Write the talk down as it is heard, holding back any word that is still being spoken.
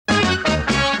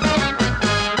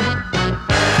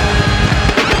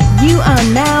are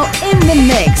now in the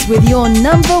mix with your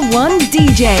number one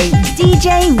DJ,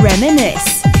 DJ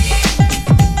Reminisce.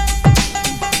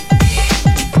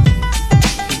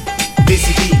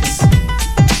 Busy beats.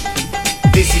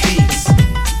 Busy beats.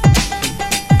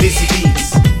 Busy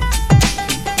beats.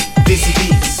 Busy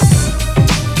beats.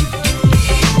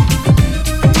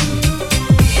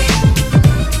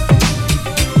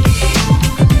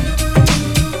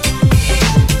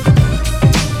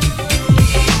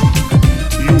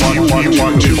 You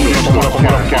want to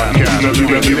podcast.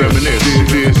 Reminisce.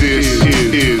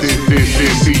 This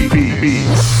is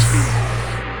beats.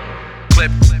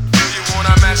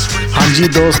 हाँ जी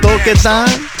दोस्तों कितना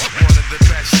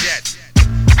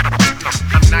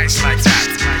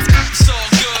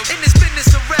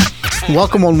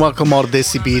Welcome all to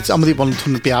Desi Beats. I'm Deep on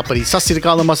Piapari. Sassi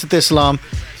Rikala Masat Islam,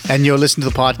 and you're listening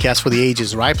to the podcast for the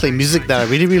ages, where I play music that I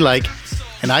really like,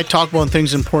 and I talk about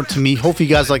things important to me. Hopefully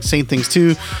you guys like saying things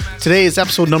too. Today is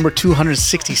episode number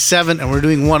 267, and we're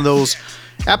doing one of those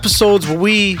episodes where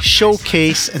we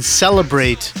showcase and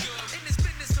celebrate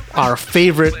our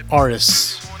favorite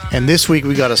artists. And this week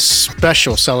we got a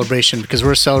special celebration because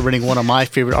we're celebrating one of my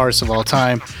favorite artists of all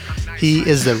time. He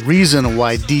is the reason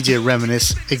why DJ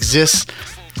Reminisce exists.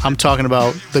 I'm talking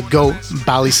about the GOAT,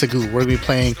 Bally Sagoo. We're going to be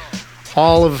playing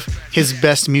all of his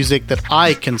best music that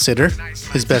I consider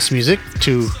his best music,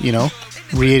 to,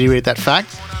 reiterate that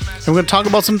fact. And we're going to talk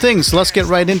about some things. So let's get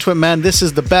right into it, man. This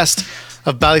is the best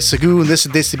of Bally Sagoo, and this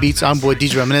is Desi Beats. I'm boy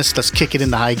DJ Reminisce. Let's kick it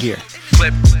into high gear.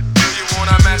 Flip. You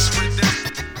wanna mess with this?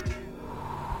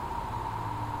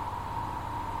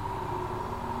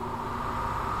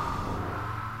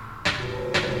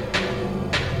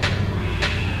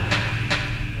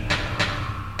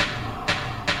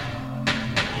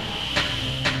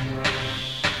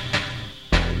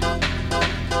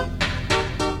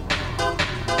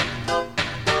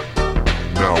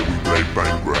 Now we play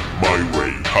Bangra my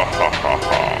way. Ha ha ha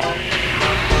ha.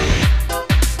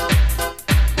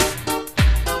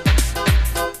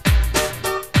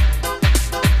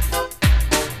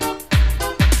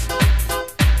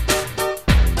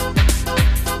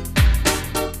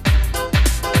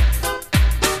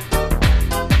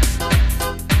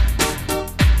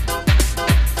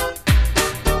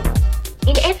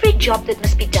 In every job that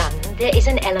must be done, there is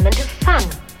an element of fun.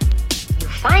 You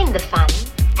find the fun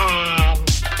and...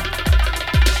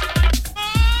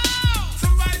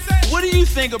 What do you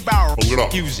think about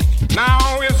music?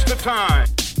 Now is the time.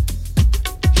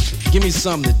 Give me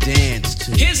something to dance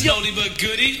to. Here's the only but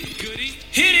goodie.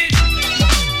 Hit it.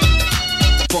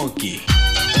 Funky.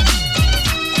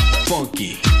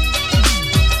 Funky.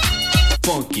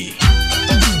 Funky.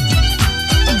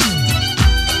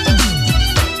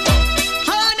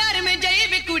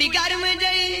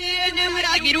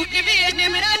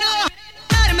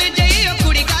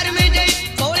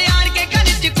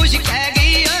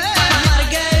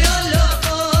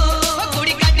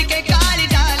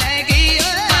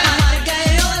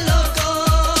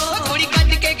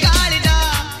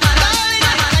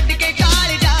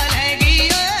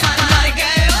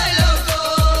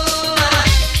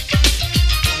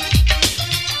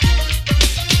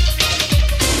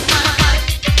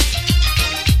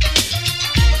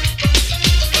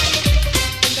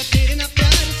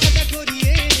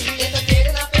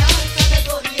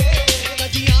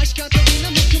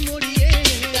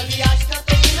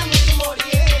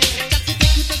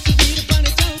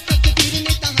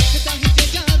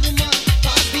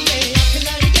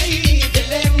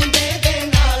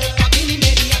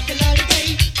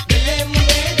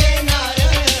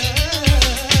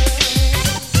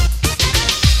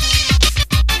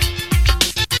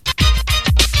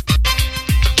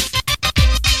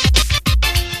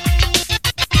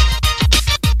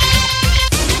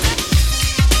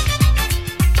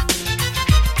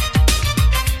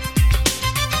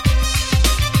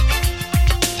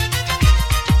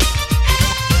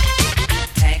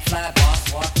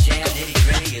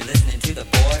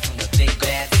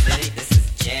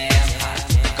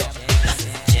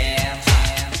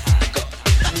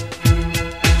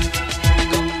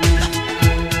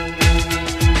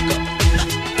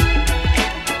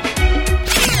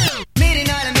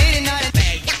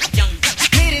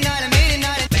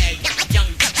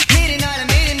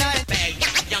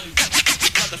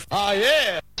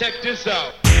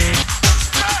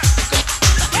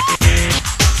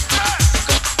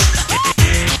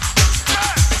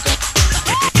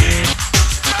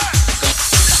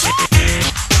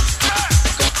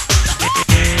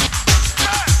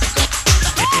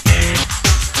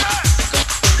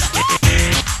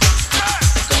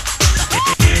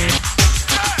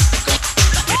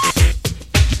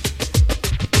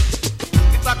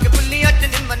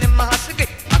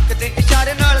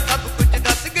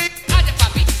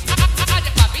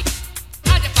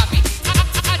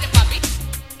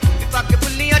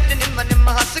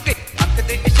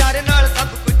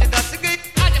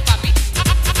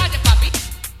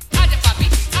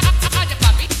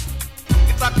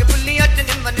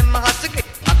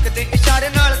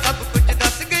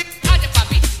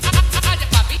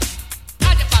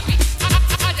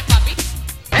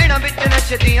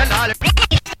 ਨੱਚਦੀਆਂ ਲਾਲ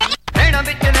ਨੈਣਾ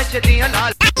ਵਿੱਚ ਨੱਚਦੀਆਂ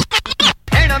ਲਾਲ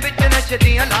ਨੈਣਾ ਵਿੱਚ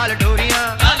ਨੱਚਦੀਆਂ ਲਾਲ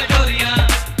ਡੋਰੀਆਂ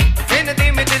ਦਿਨ ਦੀ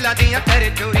ਮਿਦਲਾ ਦੀਆਂ ਕਰ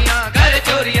ਚੋਰੀਆਂ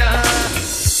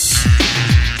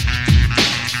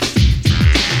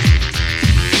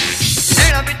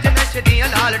ਨੈਣਾ ਵਿੱਚ ਨੱਚਦੀਆਂ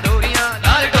ਲਾਲ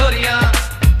ਡੋਰੀਆਂ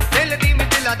ਦਿਲ ਦੀ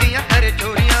ਮਿਦਲਾ ਦੀਆਂ ਕਰ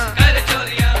ਚੋਰੀਆਂ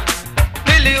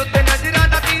ਦਿਲ ਉੱਤੇ ਨਜ਼ਰਾਂ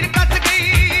ਦਾ ਤੀਰ ਕੱਸ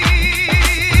ਗਈ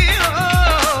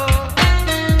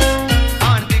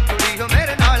ਆਣ ਦੀ ਕੁੜੀ ਹੋ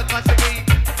ਮੇਰੇ ਨਾਲ ਫਸ ਗਈ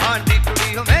ਆਣ ਦੀ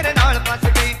ਕੁੜੀ ਹੋ ਮੇਰੇ ਨਾਲ ਫਸ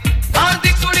ਗਈ ਆਣ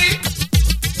ਦੀ ਕੁੜੀ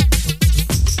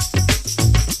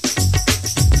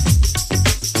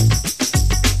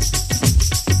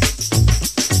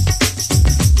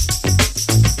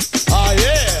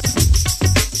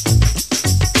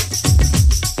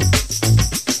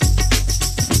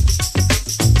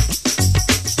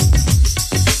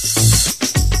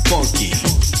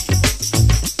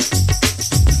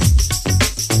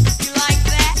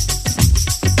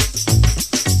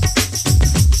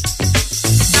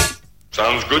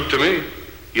Sounds good to me.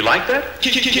 You like that?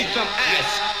 Kick some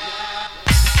ass.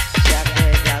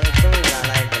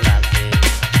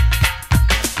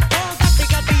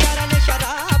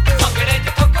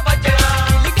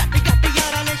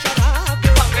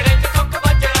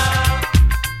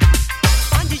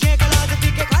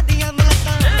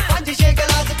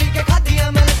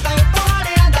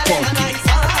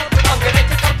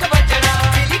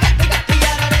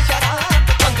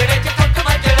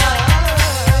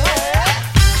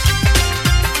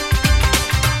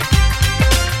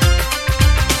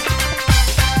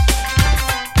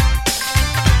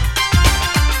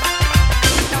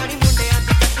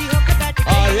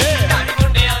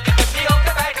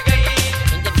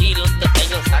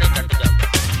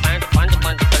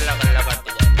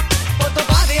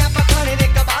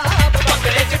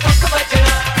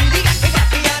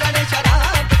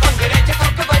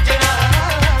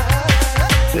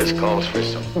 This calls for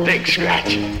some big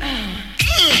scratching.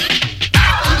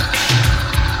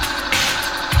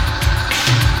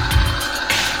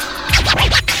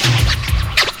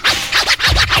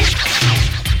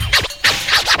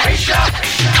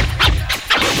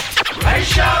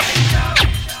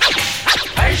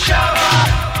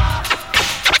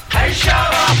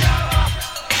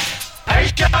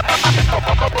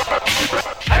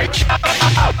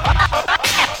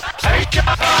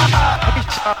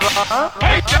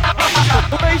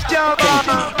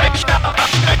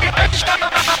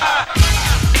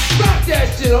 Rock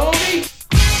that shit, homie.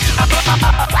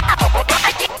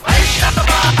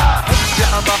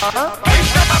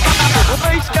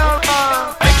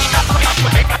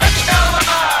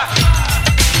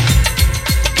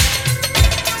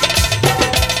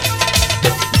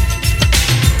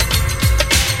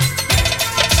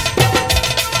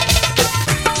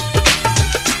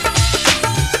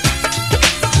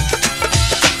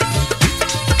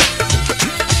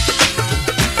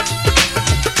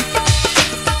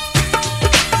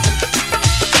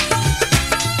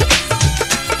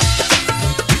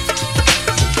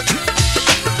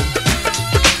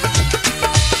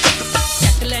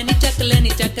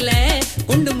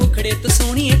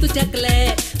 ਚੱਕ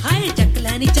ਲੈ ਹਾਏ ਚੱਕ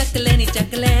ਲੈ ਨੀ ਚੱਕ ਲੈ ਨੀ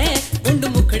ਚੱਕ ਲੈ ਗੁੰਡ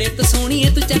ਮੁਖੜੇ ਤੋਂ ਸੋਹਣੀਏ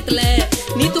ਤੂੰ ਚੱਕ ਲੈ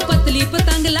ਨੀ ਤੂੰ ਪਤਲੀ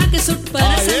ਪਤੰਗ ਲਾ ਕੇ ਸੁੱਟ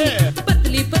ਪਰ ਸੰਗ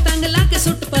ਪਤਲੀ ਪਤੰਗ ਲਾ ਕੇ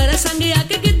ਸੁੱਟ ਪਰ ਸੰਗ ਆ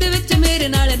ਕੇ ਗਿੱਧ ਵਿੱਚ ਮੇਰੇ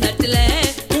ਨਾਲ ਨੱਚ ਲੈ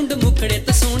ਗੁੰਡ ਮੁਖੜੇ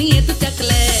ਤੋਂ ਸੋਹਣੀਏ ਤੂੰ ਚੱਕ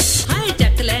ਲੈ ਹਾਏ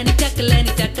ਚੱਕ ਲੈ ਨੀ ਚੱਕ ਲੈ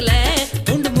ਨੀ ਚੱਕ ਲੈ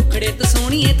ਗੁੰਡ ਮੁਖੜੇ ਤੋਂ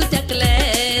ਸੋਹਣੀਏ ਤੂੰ ਚੱਕ ਲੈ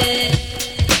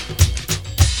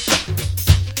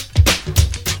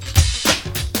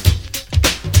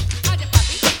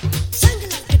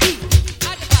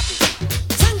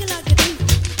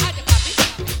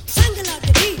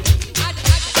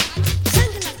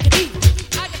Sangalagadi,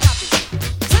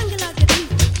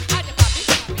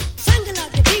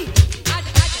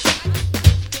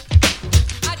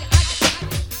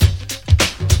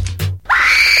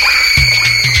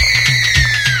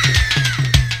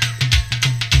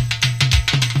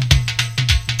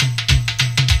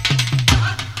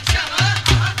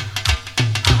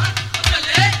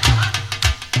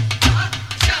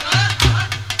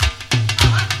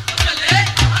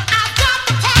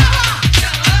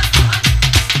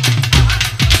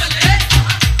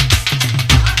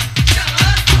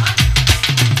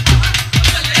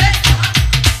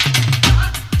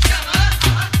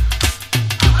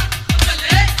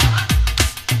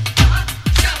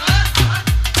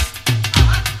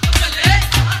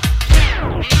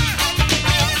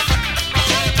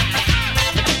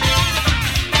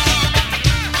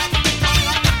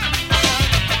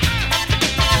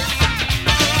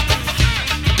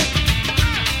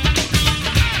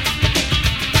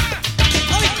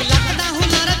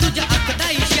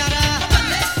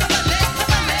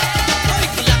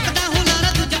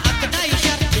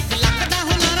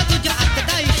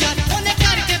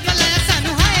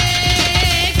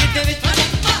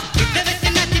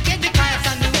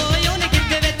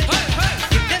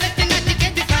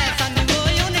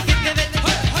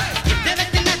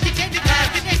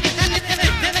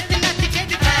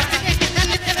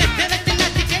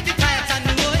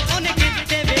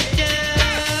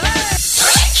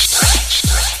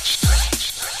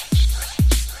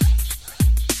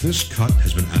 This cut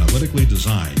has been analytically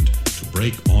designed to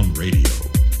break on radio.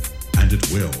 And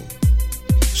it will.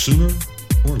 Sooner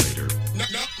or later.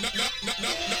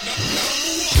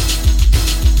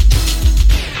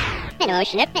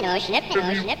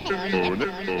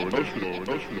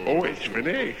 Oh, it's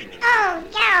finished. Oh,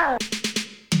 no!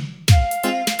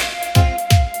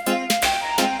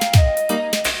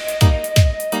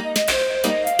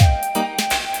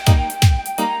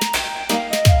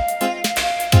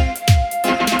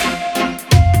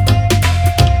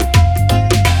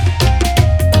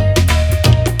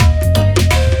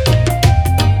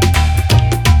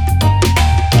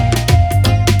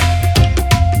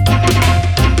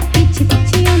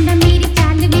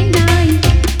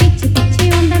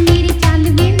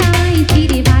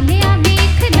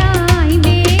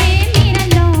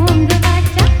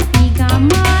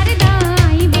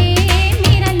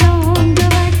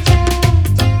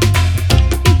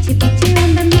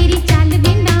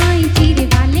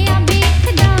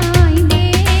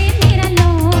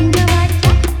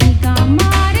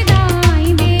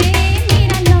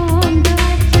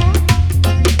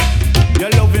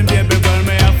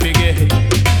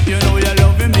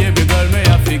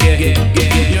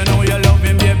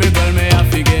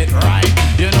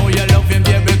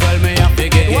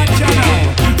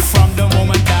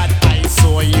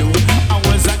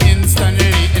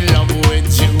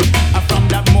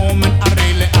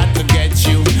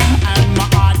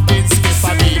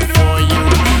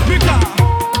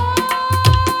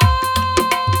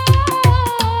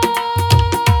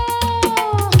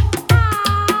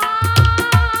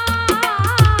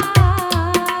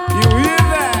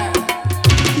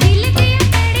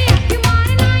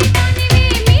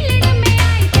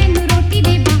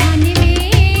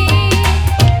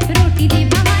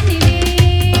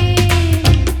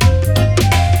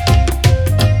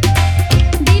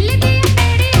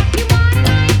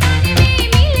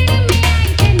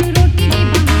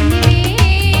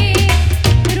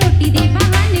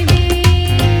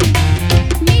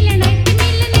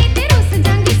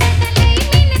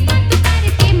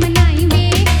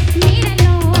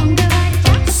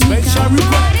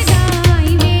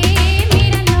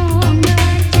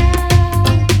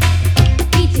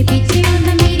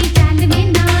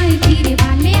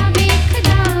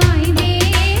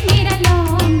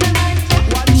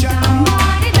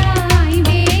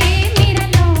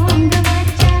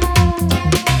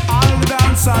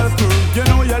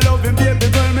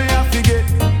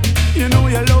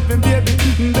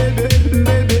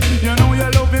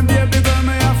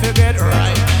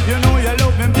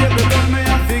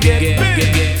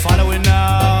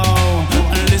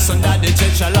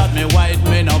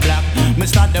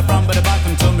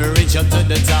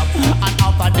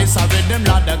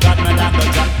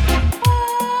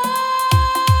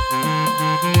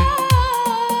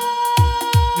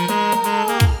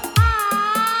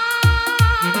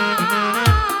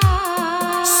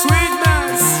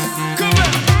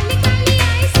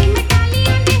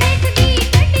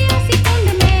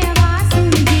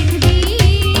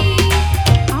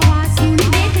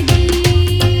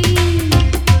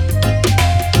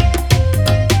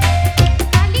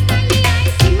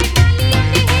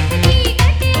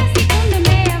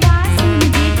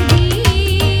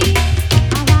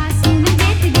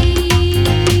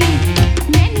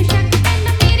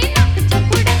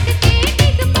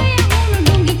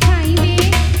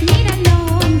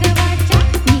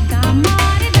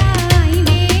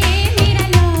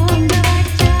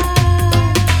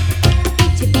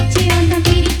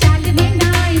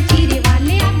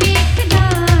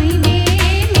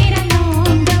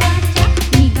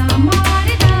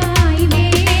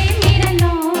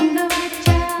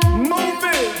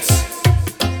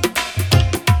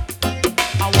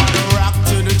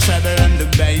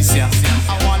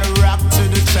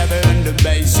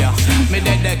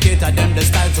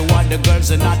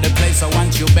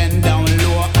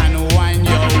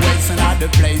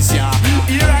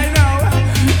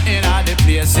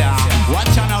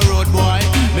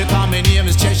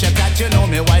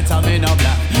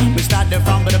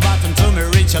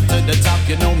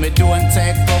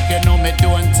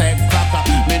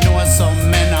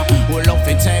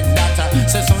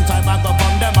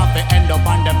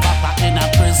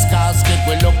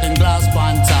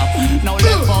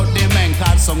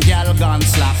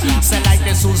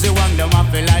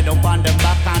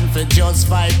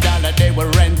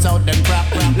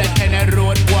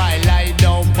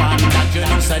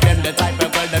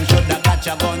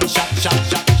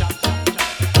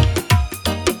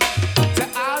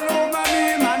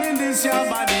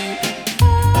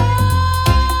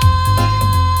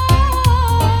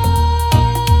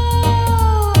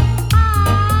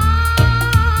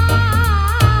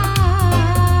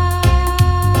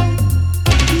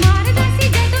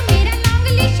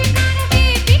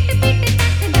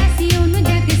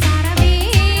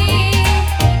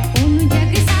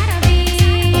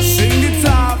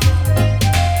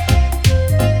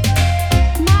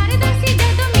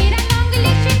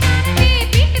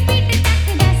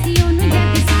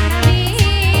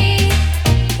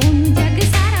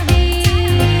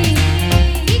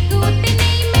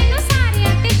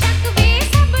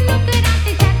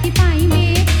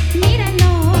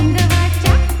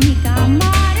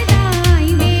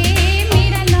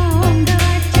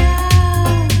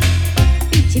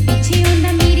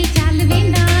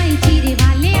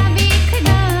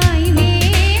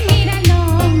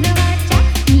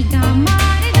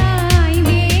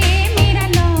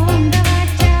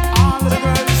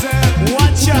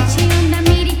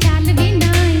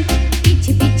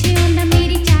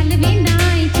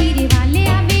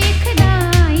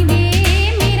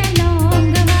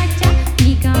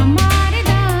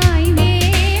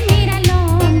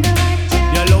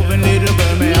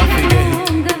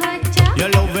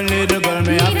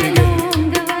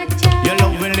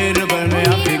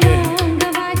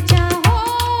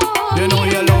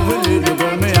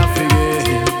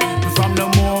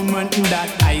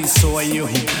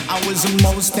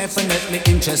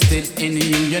 interested in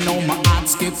you. You know my heart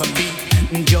skip a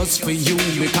beat just for you.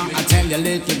 Because I tell you,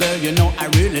 little girl, you know I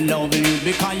really love you.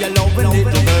 Because you love a little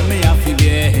girl, me I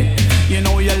forget. You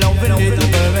know you love a little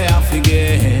girl, me I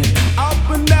forget. Up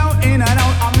and down, in and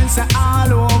out, I mean say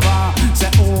all over.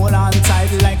 Say hold on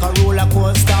tight like a roller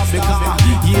coaster. Because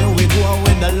here we go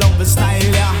with the love style,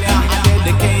 yeah. I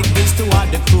dedicate this to all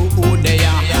the crew who they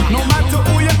are. No matter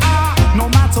who you are, no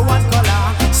matter what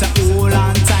color. Say hold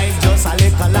on tight, just a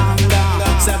little longer.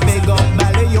 Say big up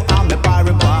Bally, you are my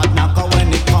party partner. Cause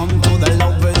when it come to the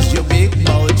lovers, you big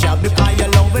vulture. Because you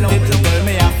love a little girl,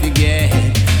 me I forget.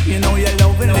 You know you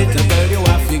love a little girl, you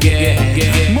I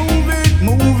forget. Move it,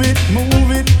 move it,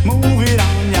 move it, move it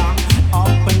on ya.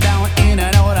 Up and down, in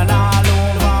and out and all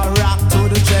over. Rock to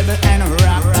the treble and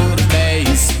rock to the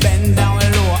bass. Bend down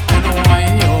low and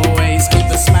wind your waist. Keep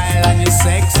a smile on your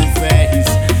sexy face.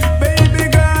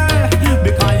 Baby girl,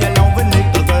 because you love a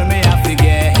little girl, me I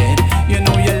forget. You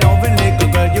know you love a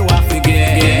little girl, you I forget.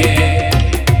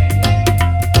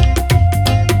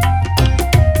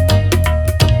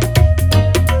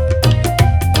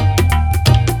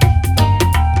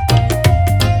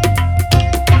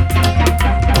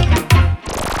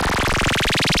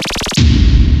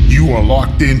 You are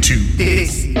locked into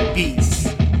This beats.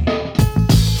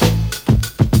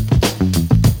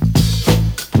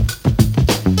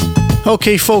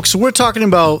 Okay, folks, we're talking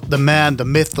about the man, the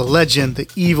myth, the legend, the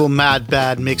evil, mad,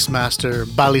 bad mix master,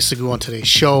 Bally Sagoo on today's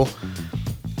show.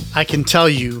 I can tell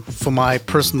you from my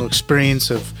personal experience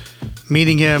of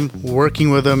meeting him, working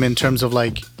with him in terms of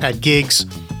like at gigs,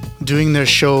 doing their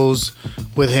shows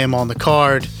with him on the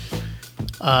card.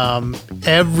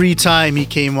 Every time he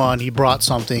came on, he brought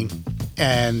something,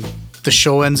 and the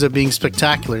show ends up being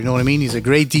spectacular. You know what I mean? He's a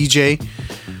great DJ.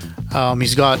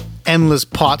 He's got endless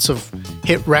pots of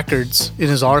hit records in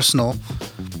his arsenal,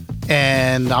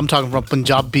 and I'm talking from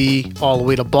Punjabi all the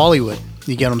way to Bollywood.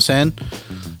 You get what I'm saying?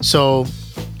 So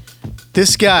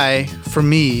this guy, for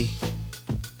me,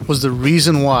 was the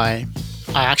reason why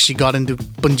I actually got into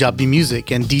Punjabi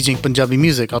music and DJing Punjabi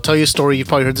music. I'll tell you a story. You've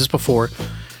probably heard this before.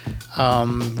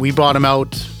 We brought him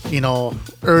out,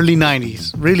 early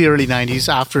 90s, really early 90s,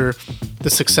 after the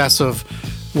success of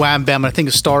Wham Bam, I think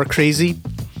it's Star Crazy.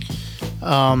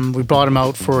 We brought him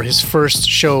out for his first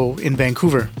show in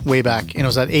Vancouver way back, and it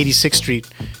was at 86th Street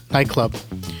nightclub.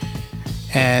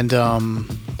 And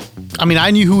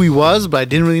I knew who he was, but I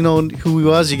didn't really know who he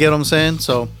was. You get what I'm saying?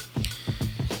 So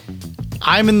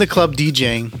I'm in the club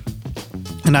DJing,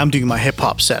 and I'm doing my hip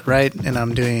hop set, right? And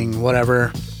I'm doing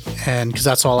whatever, and because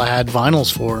that's all I had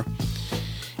vinyls for.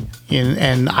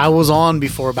 And I was on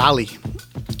before Bally,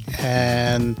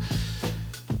 and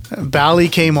Bally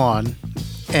came on.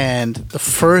 And the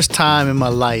first time in my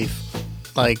life,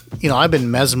 I've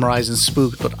been mesmerized and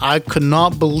spooked, but I could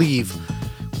not believe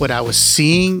what I was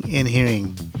seeing and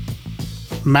hearing.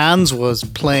 Mans was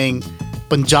playing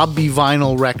Punjabi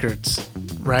vinyl records,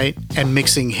 right? And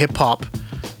mixing hip hop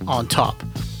on top.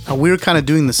 Now, we were kind of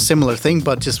doing the similar thing,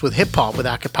 but just with hip hop, with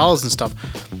acapellas and stuff.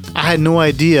 I had no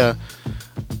idea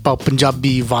about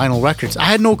Punjabi vinyl records. I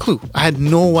had no clue. I had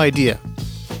no idea,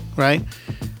 right?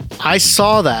 I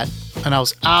saw that, and I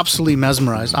was absolutely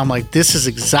mesmerized. I'm like, this is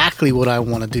exactly what I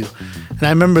want to do. And I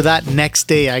remember that next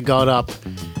day I got up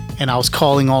and I was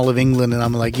calling all of England, and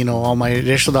I'm like, all my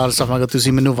rishadar and stuff, I got to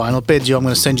see my new vinyl page, I'm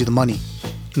going to send you the money.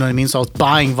 You know what I mean? So I was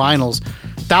buying vinyls.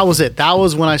 That was it. That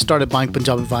was when I started buying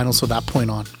Punjabi vinyls from that point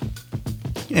on.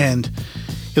 And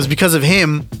it was because of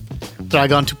him that I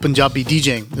got into Punjabi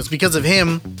DJing. It was because of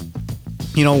him,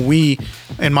 we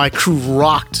and my crew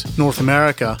rocked North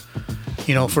America,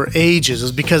 for ages. It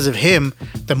was because of him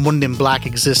that Mundin Black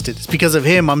existed. It's because of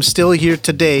him I'm still here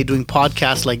today doing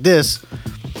podcasts like this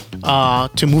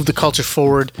to move the culture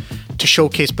forward, to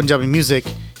showcase Punjabi music.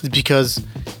 It's because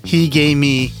he gave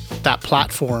me that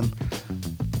platform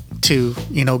to,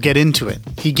 get into it.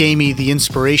 He gave me the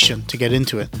inspiration to get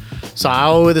into it. So I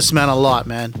owe this man a lot,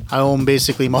 man. I owe him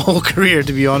basically my whole career,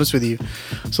 to be honest with you.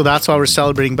 So that's why we're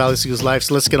celebrating Bally Sagoo's life.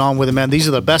 So let's get on with it, man. These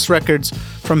are the best records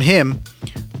from him,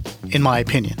 in my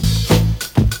opinion.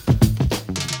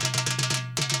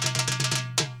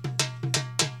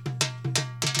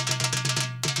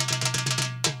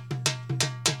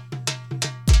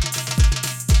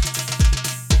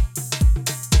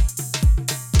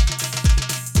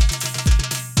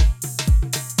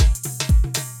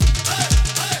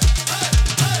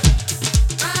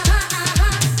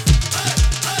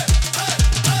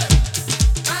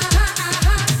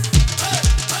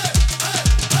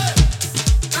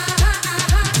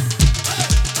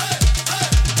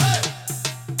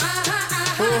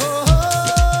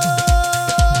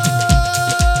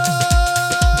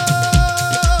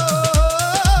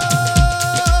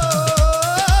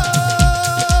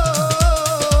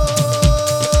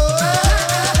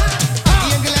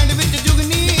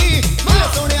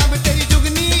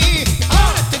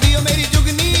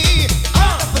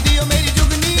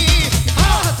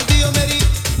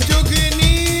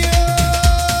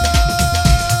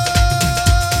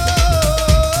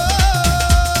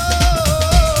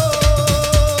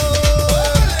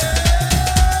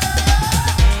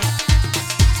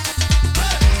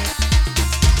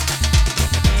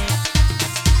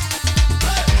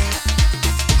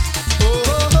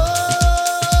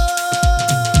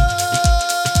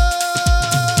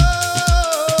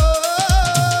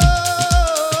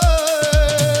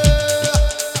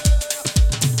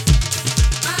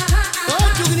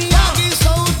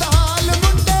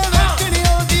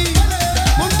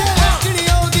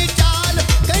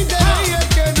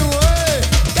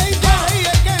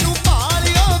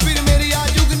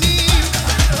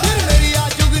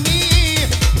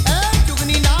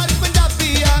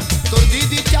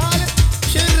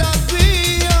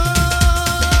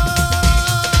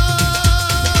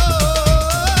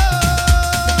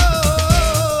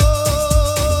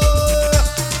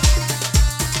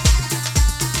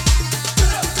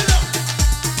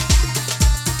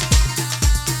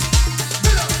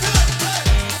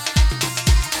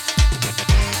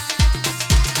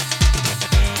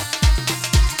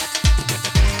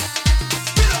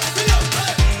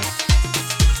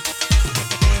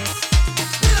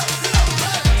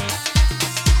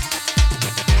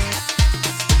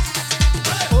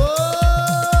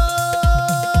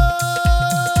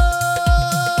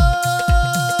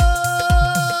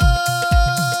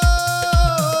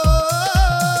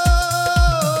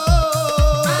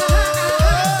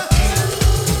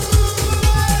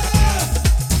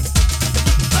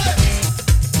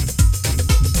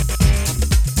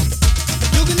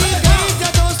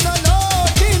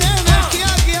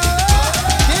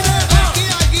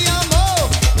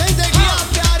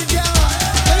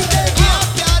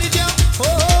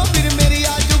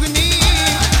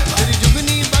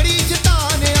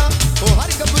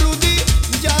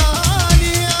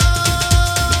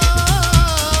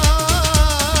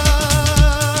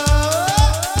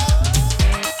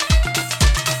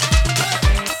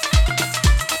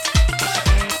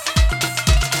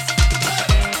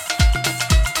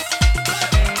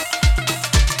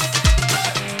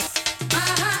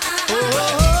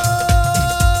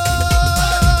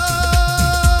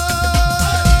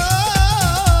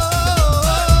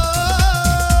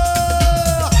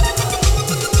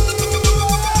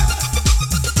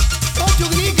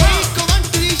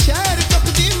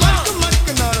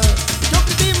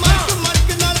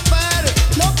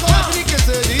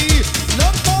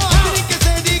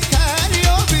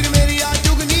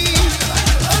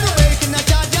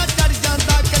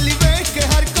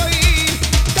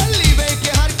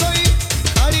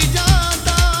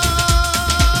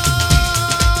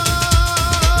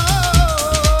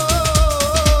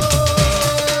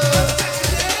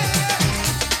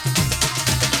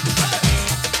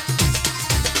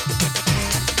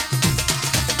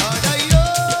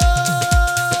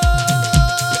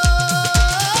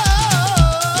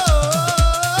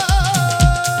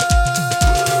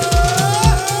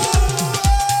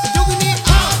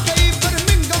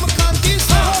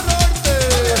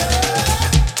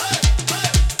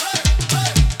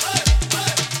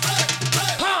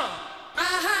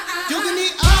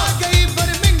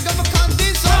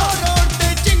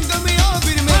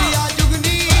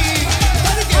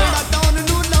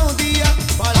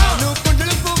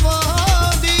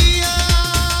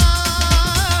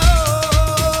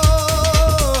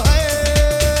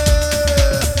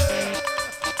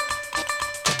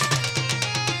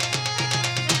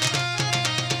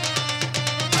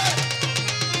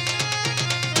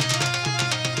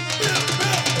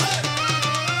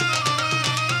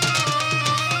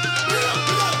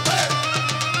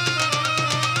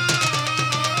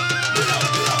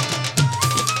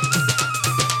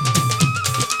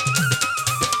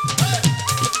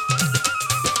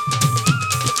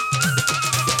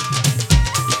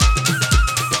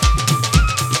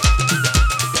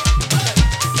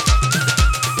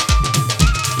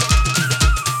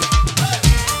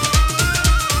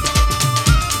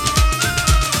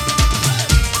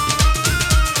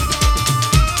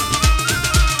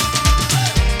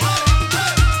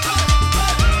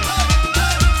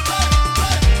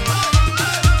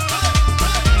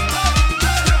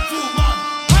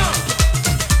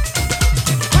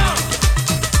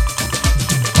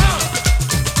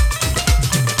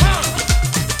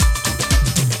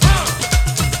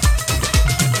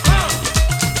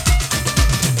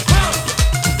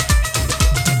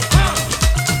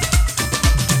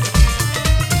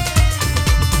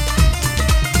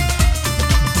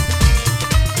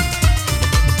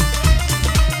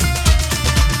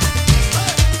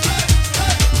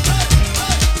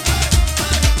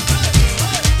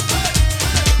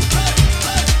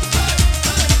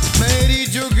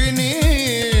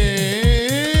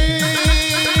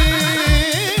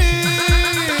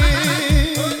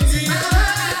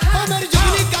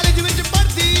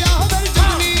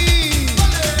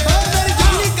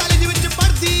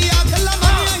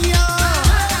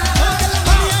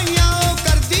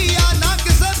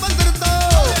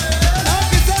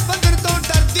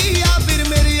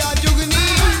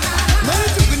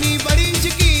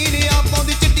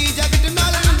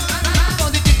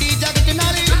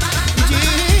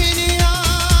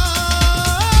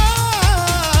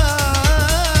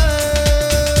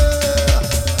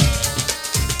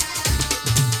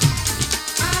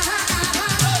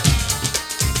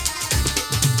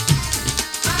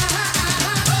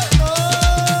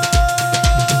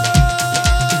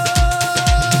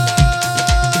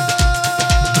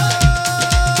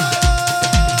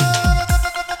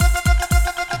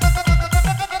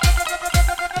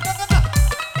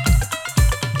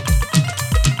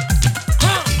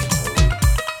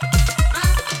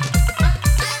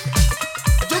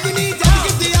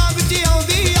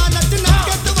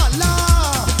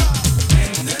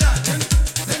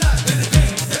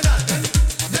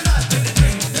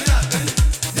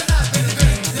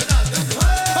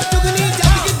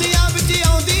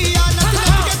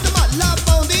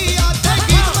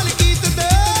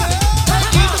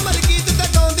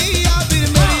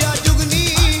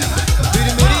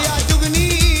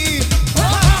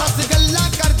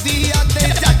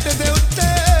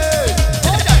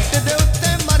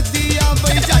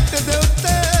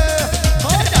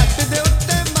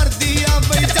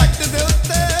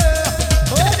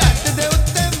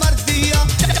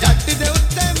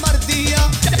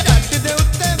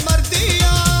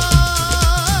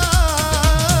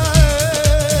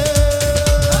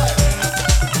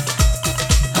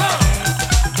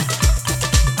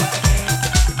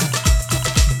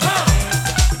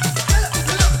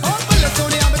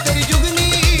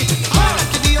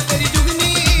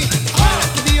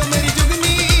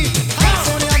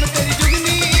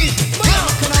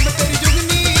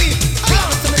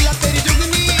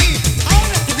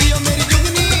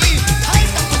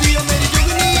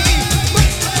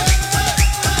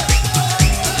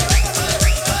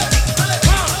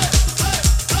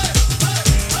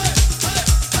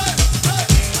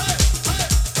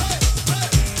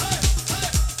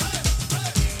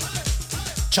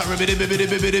 Cherry biddy biddy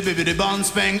biddy biddy bounce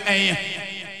bang, ay.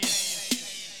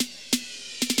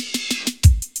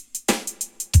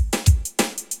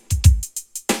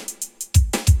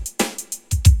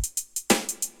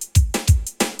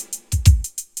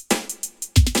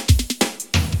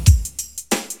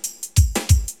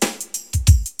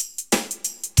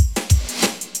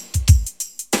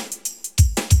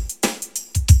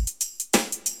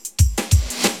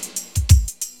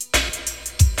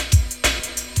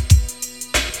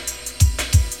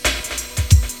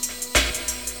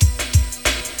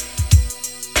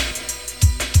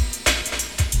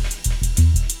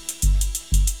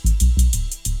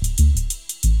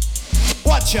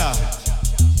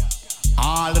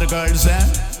 All the girls,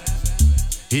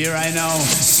 here I know,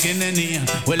 skinny knee.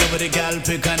 Well, over the gal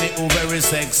pick and it very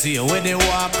sexy. Where they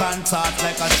walk and talk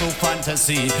like a true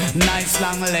fantasy. Nice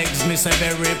long legs, me say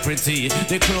very pretty.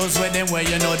 The clothes where them wear,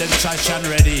 you know them trash and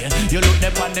ready. You look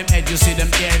them on them head, you see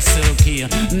them hair silky.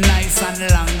 Nice and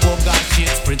long, oh gosh,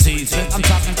 it's pretty. I'm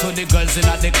talking to the girls in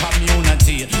the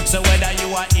community. So whether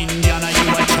you are Indian or you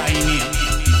are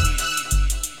Chinese.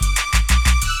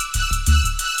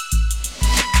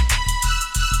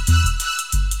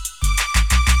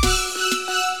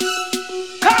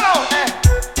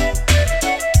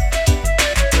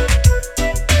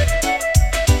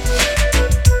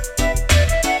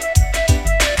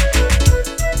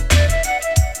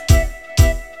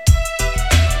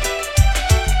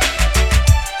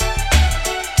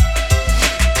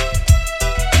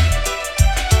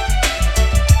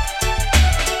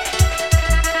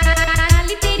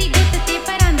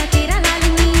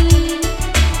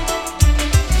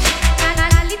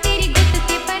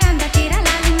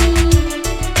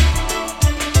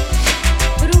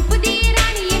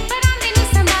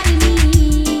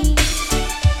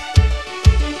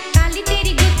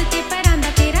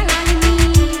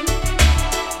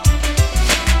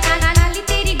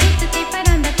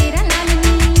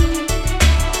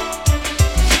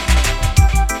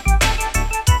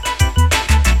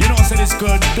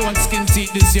 Don't skin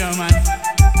teeth this year, man.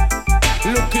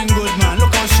 Looking good, man.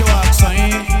 Look how she walks,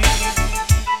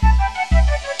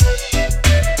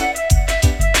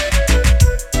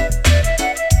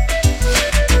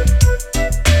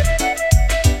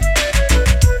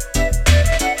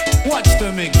 Watch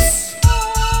the mix.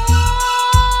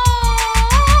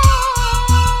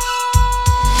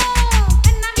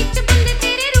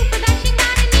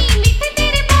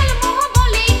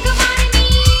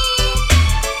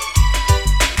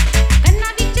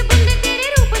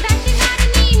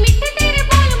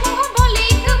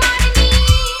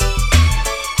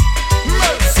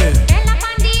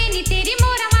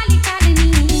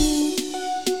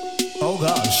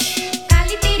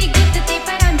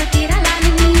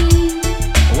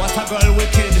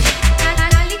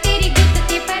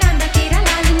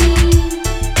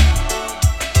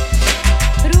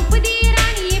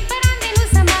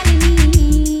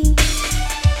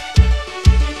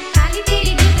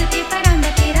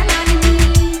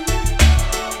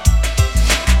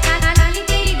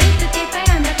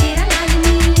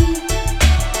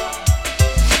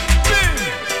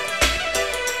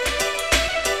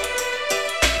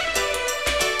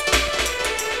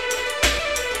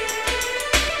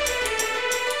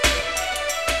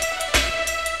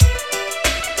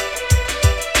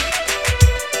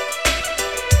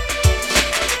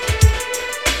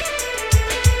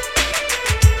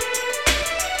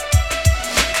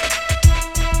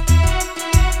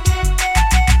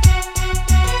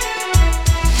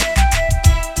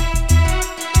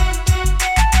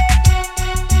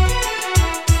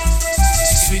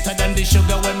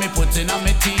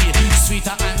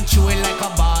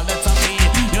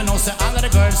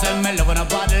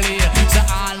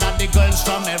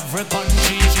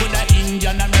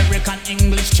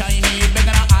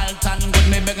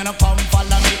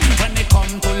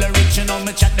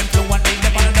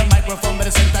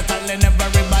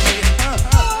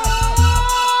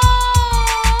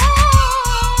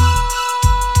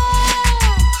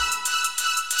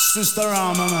 Sister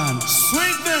Rama, man.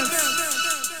 Sweetness.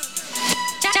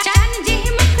 Tera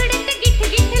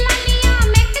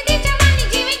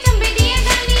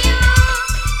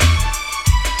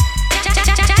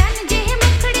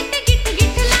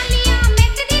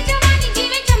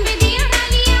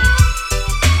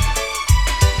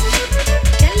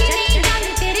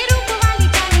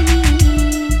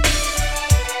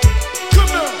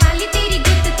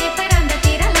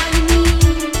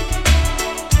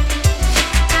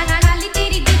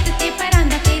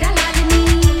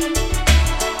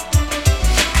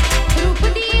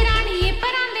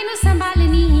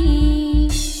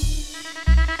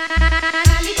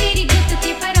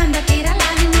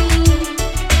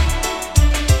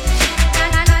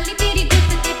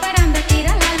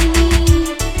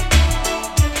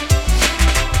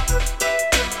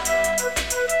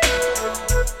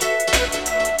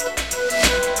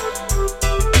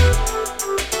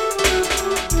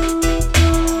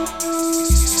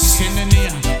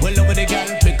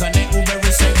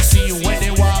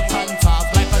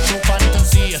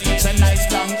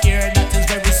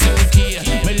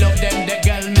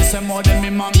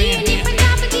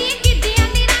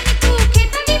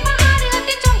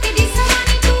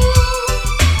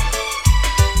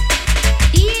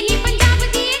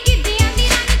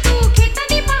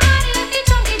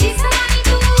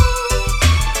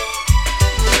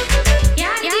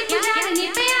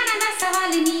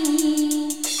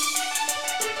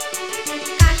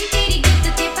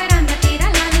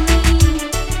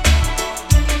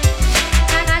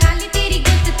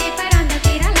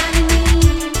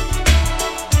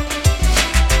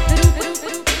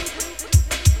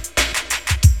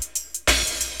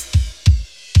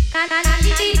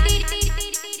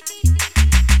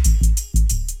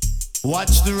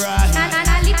Watch the ride.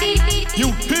 You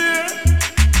hear?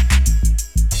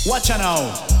 Watch ya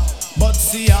now. But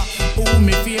see ya, who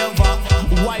me favor.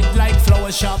 White like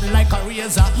flower, sharp like a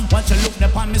razor. Want you look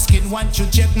upon me skin, want you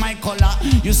check my color.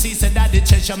 You see, say that the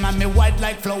Cheshire man, me white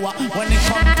like flower. When it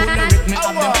come to lyric, me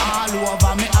have them all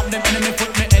over. Me have them in me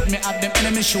foot, me head, me have them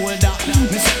in me shoulder.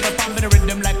 Me set up on the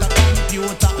rhythm like a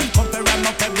computer. Compare them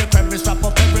up every strap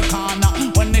up every corner.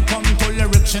 When they come to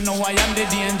lyrics, you know I am the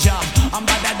danger. I'm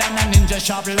better than a ninja,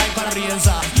 sharp like a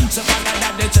razor. So better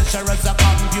than the Cheshire as a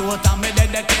computer. Me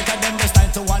dedicate to them this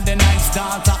time to one the nice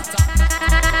daughter.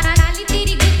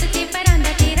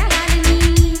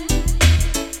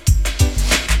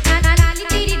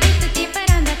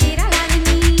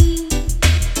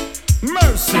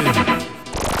 Mercy.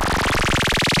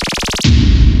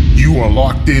 You are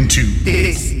locked into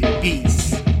This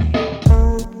Beats.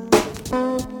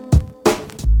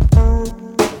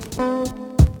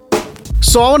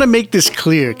 So I want to make this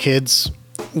clear, kids.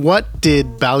 What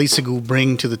did Bally Sagoo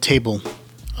bring to the table?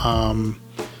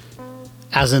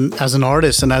 As an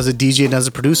artist and as a DJ and as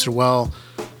a producer? Well,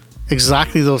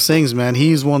 exactly those things, man.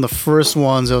 He's one of the first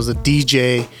ones that was a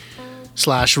DJ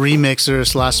slash remixer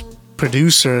slash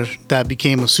producer that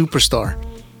became a superstar.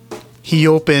 He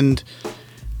opened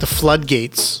the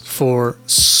floodgates for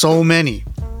so many.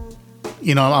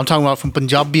 You know, I'm talking about from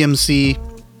Punjab BMC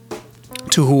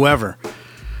to whoever.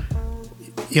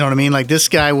 You know what I mean? Like, this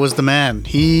guy was the man.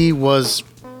 He was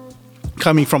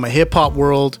coming from a hip-hop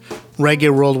world, reggae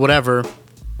world, whatever,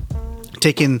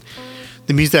 taking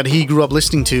the music that he grew up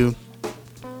listening to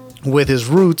with his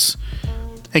roots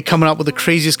and coming up with the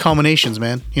craziest combinations,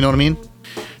 man. You know what I mean?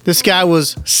 This guy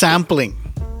was sampling,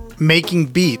 making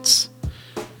beats,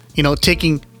 you know,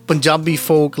 taking Punjabi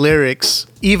folk lyrics,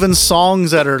 even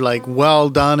songs that are like well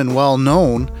done and well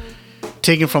known,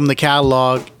 taken from the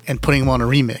catalog and putting them on a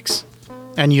remix.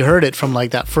 And you heard it from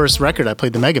like that first record I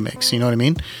played, the Mega Mix. You know what I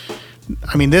mean?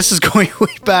 I mean, this is going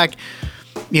way back,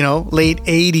 you know, late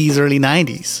 80s, early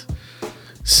 90s.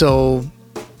 So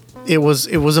it was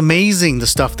amazing, the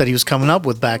stuff that he was coming up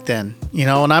with back then, you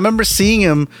know. And I remember seeing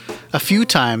him a few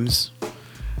times,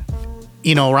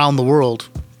 you know, around the world,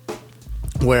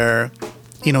 where,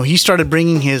 you know, he started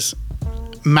bringing his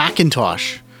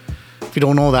Macintosh. If you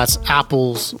don't know, that's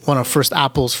Apple's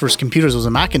first computers was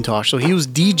a Macintosh. So he was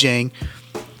DJing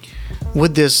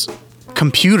with this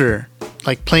computer,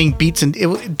 like playing beats, and it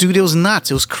was nuts.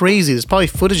 It was crazy. There's probably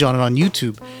footage on it on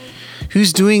YouTube. He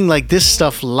was doing like this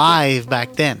stuff live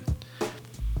back then,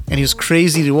 and he was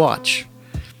crazy to watch.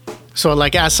 So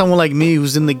like, as someone like me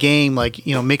who's in the game, like,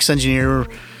 you know, mix engineer,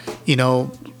 you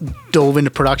know, dove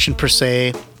into production per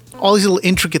se, all these little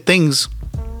intricate things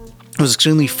was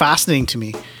extremely fascinating to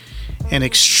me and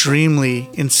extremely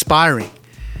inspiring.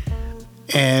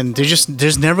 And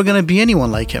there's never gonna be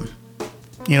anyone like him.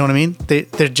 You know what I mean?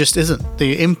 There just isn't.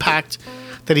 The impact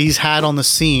that he's had on the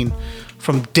scene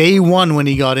from day one when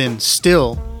he got in,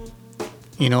 still,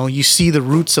 you know, you see the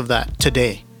roots of that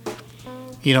today.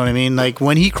 You know what I mean? Like,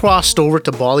 when he crossed over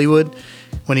to Bollywood,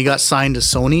 when he got signed to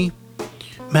Sony,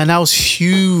 man, that was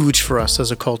huge for us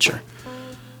as a culture.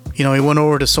 You know, he went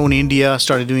over to Sony India,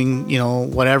 started doing, you know,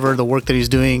 whatever, the work that he's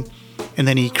doing, and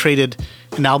then he created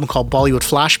an album called Bollywood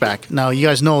Flashback. Now, you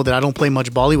guys know that I don't play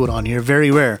much Bollywood on here, very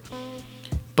rare.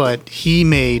 But he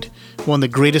made one of the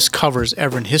greatest covers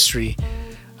ever in history,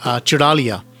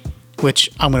 Chiralia, which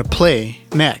I'm going to play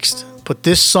next. But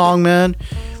this song, man,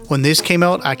 when this came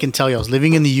out, I can tell you, I was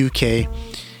living in the UK.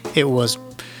 It was,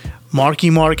 Marky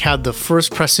Mark had the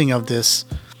first pressing of this,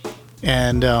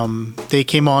 and they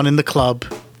came on in the club,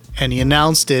 and he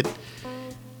announced it,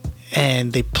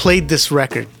 and they played this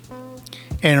record.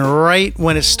 And right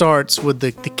when it starts with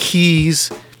the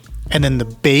keys and then the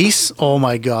bass, oh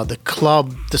my God, the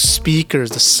club, the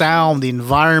speakers, the sound, the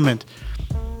environment,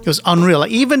 it was unreal.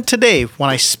 Like, even today, when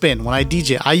I spin, when I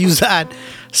DJ, I use that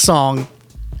song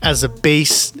as a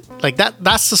bass. Like,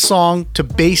 that's the song to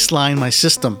baseline my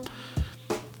system.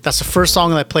 That's the first song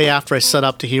that I play after I set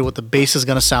up to hear what the bass is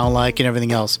going to sound like and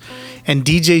everything else. And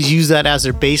DJs use that as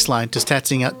their baseline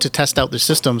to test out their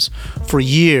systems for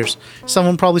years. Some of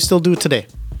them probably still do it today.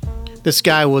 This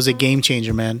guy was a game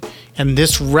changer, man. And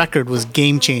this record was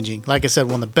game changing. Like I said,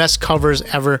 one of the best covers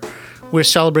ever. We're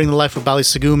celebrating the life of Bally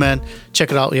Sagoo, man.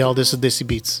 Check it out, y'all. This is Desi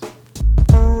Beats.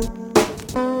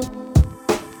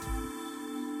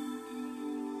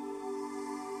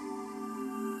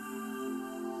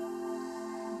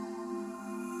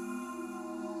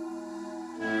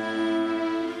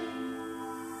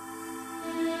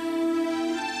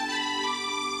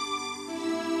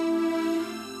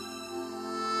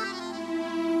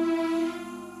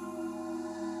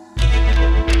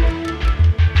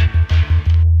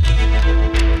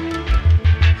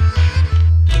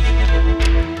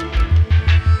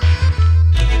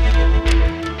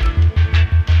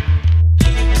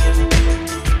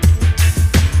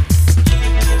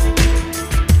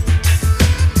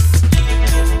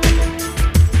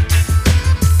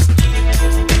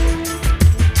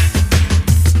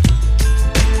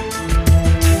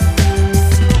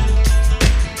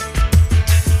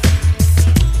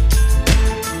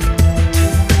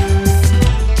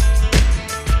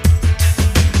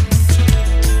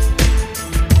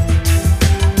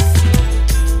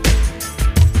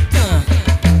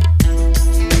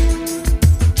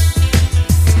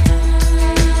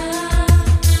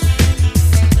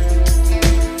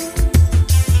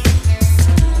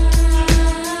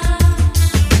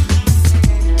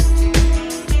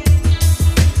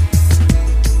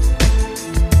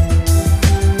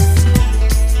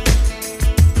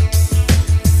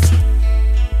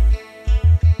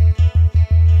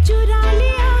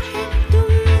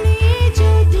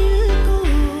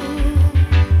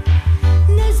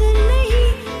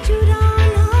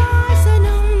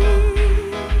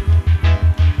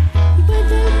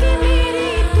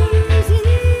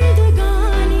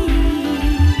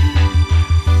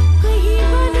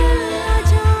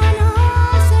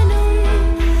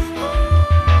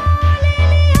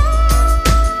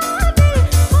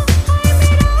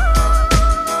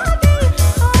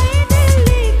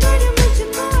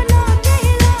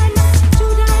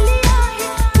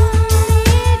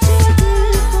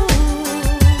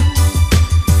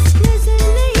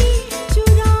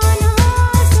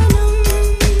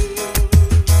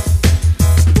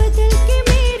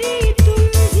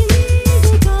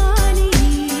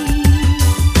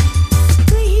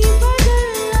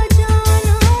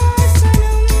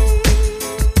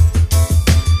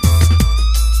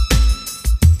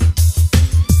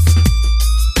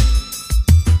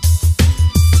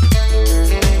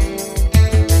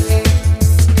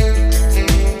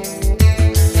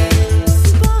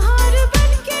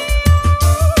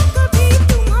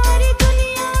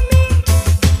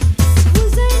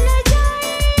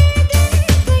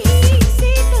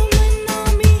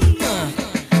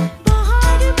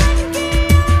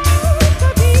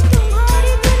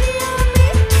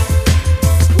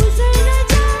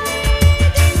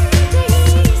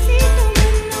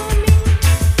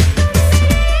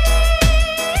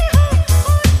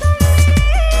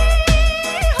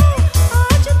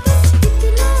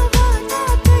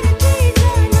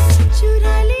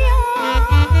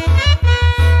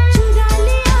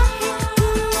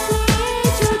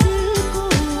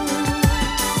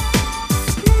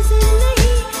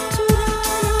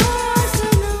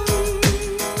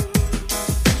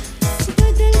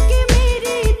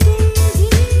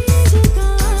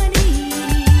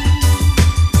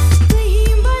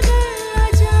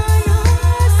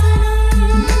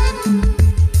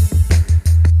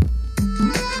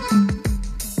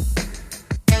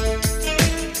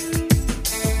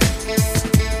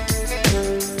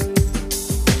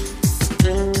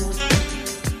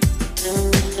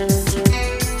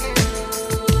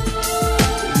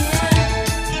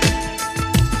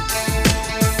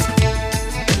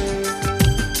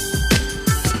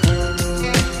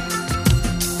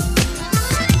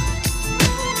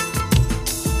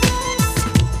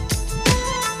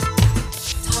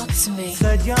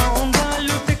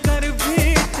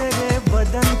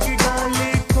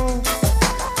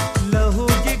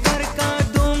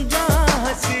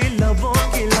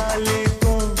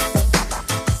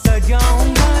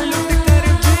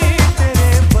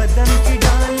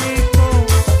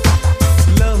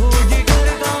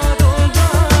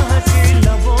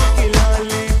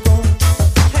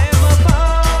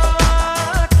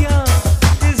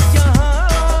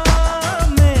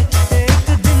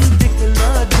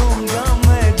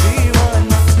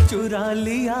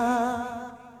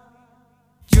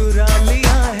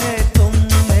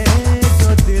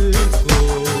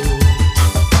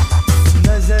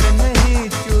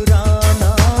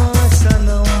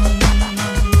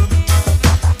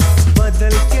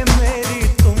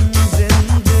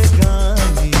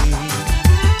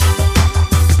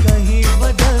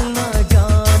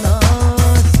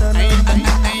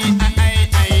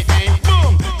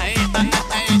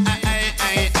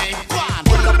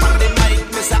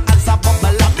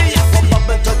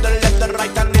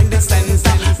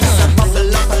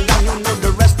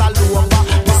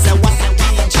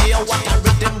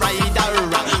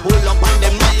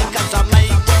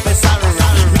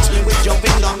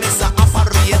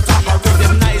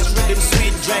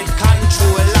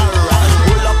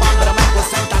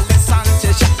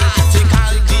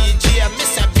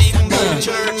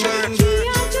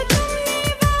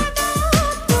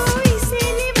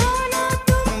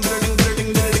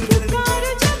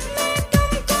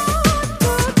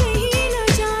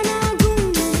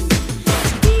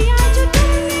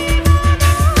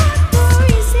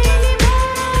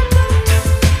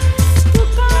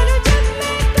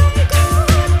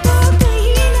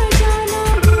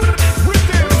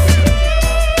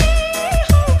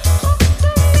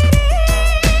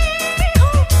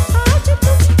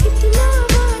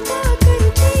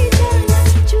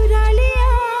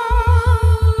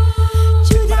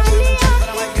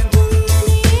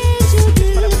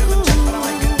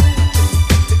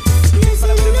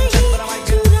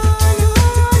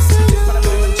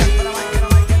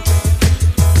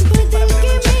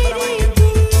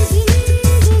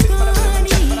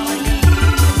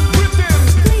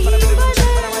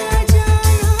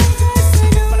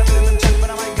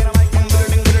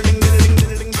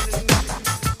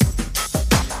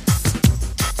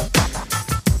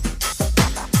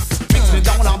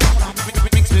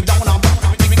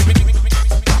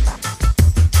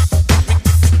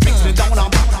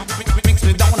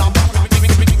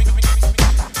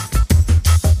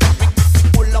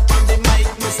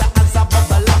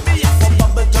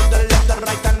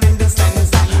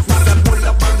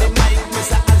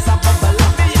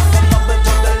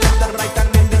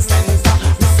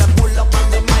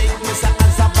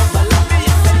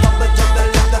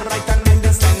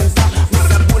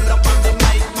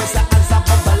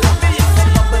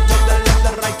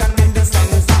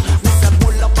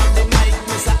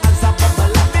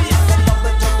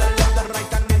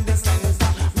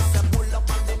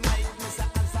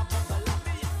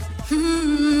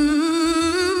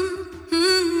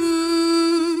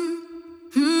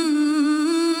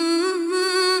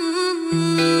 जान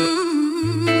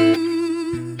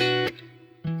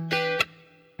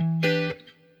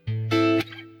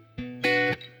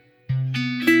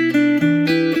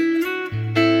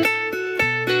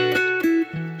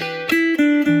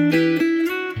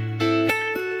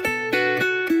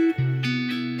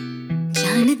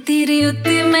तेरे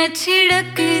उत्ते मैं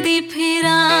छिड़कदी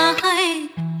फिरा है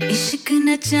इश्क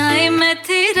नचाए मैं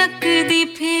थिरकदी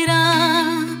फिरा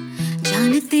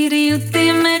जान तेरे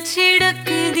उत्ते मैं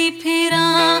छिड़कदी फिरा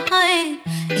है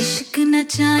इश्क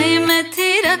नचाए मैं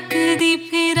थिरकदी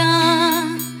फिरा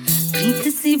प्रीत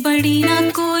सी बड़ी ना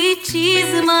कोई चीज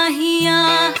माहिया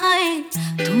है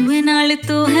तू नाल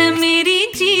तो है मेरी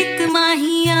जीत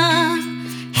माहिया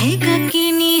हैगा कि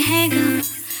नहीं हैगा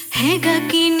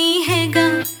कि नहीं हैगा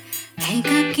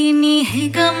कि नहीं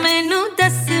हैगा मैनू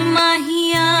दस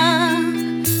माहिया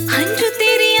हंजू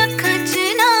तेरी अखां च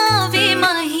ना वे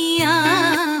माहिया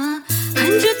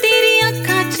हंजू तेरी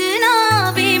अखां च ना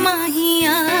वे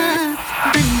माहिया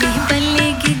बल्ले बल्ले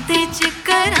गिद्दे च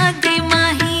करा दे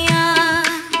माहिया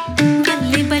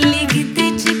बल्ले बल्ले गिद्दे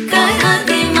च करा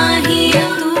दे माहिया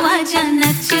तू आजा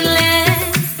नच ले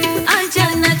आजा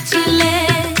नच ले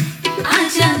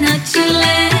आजा नच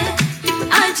ले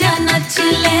आजा नच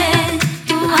ले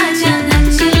तू आजा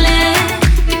नच ले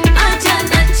आजा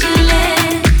नच ले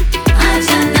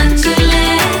आजा नच ले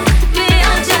वे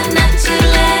आजा नच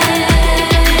ले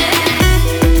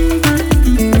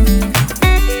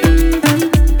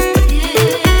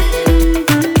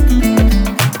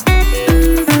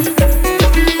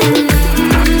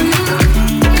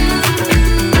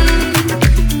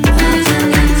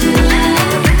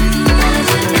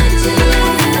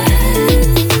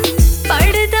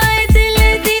पढ़दा है दिल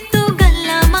दी तू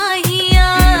गल्ला माहिया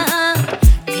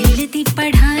दिल दी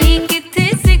पढ़ाई किथे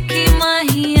सिखी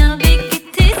माहिया वे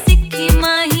किथे सिखी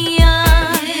माहिया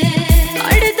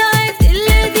पढ़दा है दिल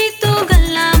दी तू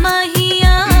गल्ला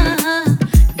माहिया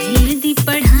दिल दी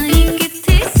पढ़ाई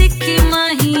किथे सिखी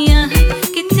माहिया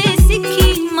किथे सिखी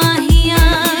माहिया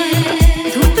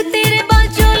धूप तेरे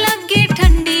बाजू लगे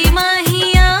ठंडी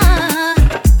माहिया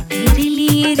तेरे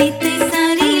लिए रीत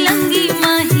सारी लंगी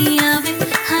माहिया वे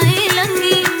हाय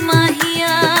लंगी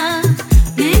माहिया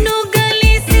मैनू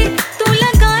गले से तू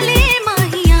लगा ले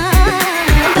माहिया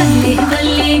बल्ले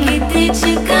बल्ले गिद्दे च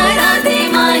करा दे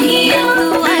माहिया तू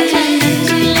आजा नच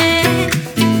ले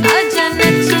आजा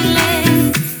नच ले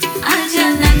आजा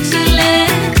नच ले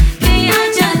वे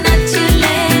आजा नच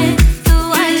ले तू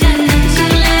आजा नच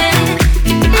ले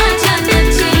आजा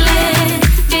नच ले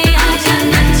वे आजा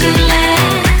नच ले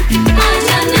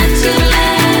आजा नच ले आजा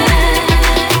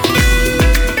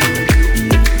नच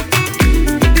ले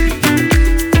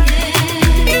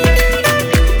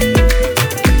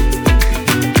आजा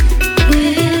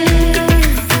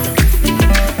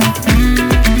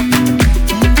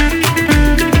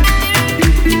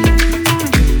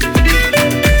नच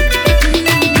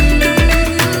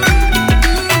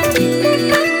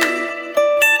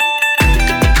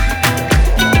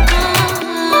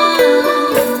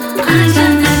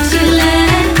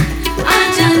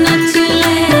आजा नच ले आजा नच ले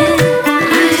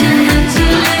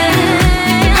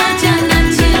आजा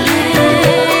नच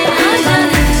ले आजा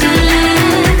नच ले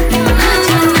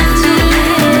आजा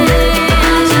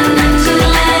नच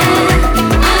ले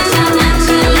आजा नच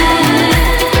ले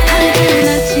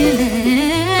नच ले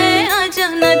आजा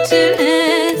नच ले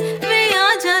वे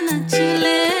आजा नच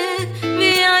ले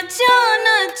वे आजा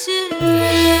नच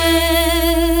ले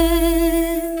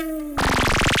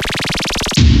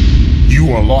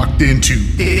You are locked into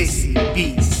Desi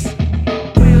Beats.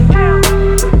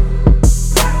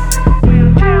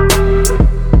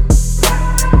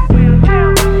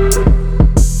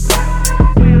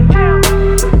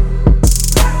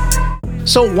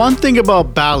 So one thing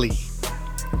about Bally,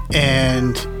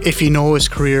 and if you know his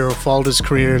career or followed his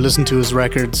career, listen to his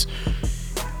records,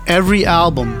 every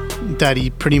album that he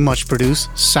pretty much produced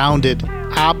sounded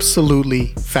absolutely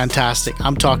fantastic.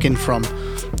 I'm talking from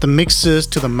the mixes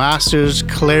to the masters,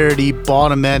 clarity,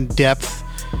 bottom end, depth.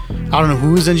 I don't know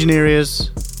who his engineer is,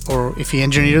 or if he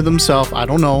engineered himself, I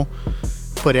don't know.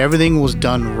 But everything was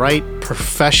done right,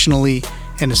 professionally,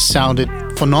 and it sounded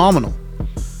phenomenal.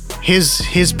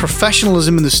 His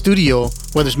professionalism in the studio,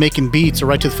 whether it's making beats or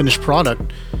right to the finished product,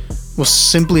 was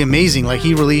simply amazing. Like,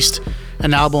 he released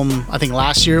an album, I think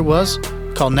last year it was,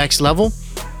 called Next Level.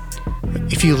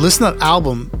 If you listen to that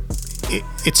album,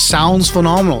 it sounds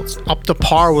phenomenal. It's up to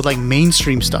par with like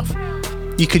mainstream stuff.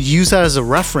 You could use that as a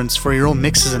reference for your own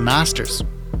mixes and masters.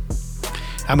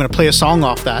 I'm going to play a song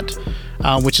off that,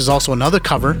 which is also another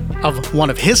cover of one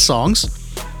of his songs,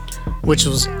 which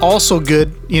was also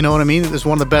good. You know what I mean? It's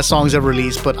one of the best songs ever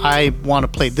released, but I want to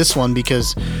play this one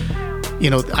because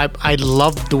I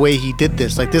love the way he did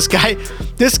this. Like this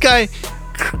guy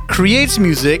creates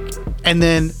music and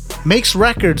then makes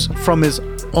records from his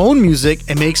own music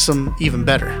and makes them even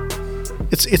better.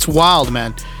 It's wild,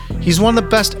 man. He's one of the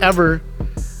best ever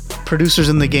producers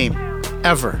in the game,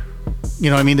 ever. You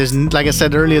know what I mean? There's, like I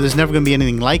said earlier, there's never gonna be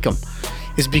anything like him.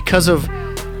 It's because of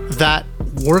that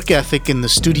work ethic in the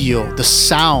studio, the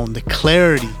sound, the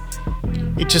clarity.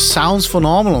 It just sounds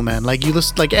phenomenal, man. Like you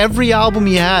listen, like every album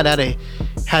he had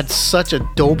such a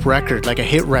dope record, like a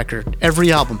hit record.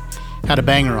 Every album had a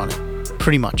banger on it,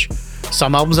 pretty much.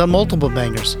 Some albums had multiple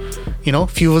bangers.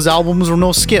 Few of his albums were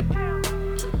no skip.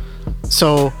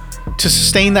 So to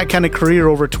sustain that kind of career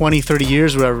over 20, 30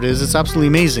 years, whatever it is, it's absolutely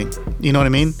amazing. You know what I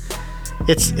mean?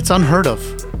 It's unheard of.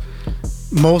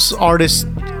 Most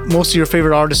of your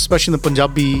favorite artists, especially in the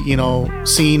Punjabi,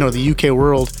 scene or the UK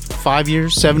world, 5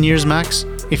 years, 7 years max,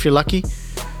 if you're lucky.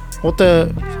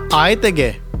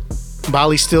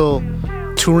 Bally still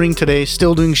touring today,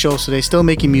 still doing shows today, still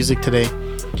making music today.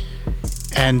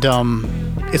 And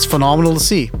it's phenomenal to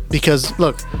see because,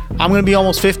 look, I'm going to be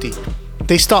almost 50.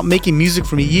 They stopped making music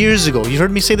for me years ago. You've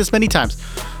heard me say this many times.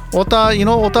 Ota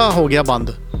ho gaya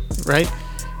band, right?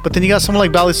 But then you got someone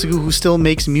like Bally Sagoo who still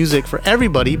makes music for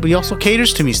everybody, but he also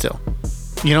caters to me still.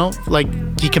 Like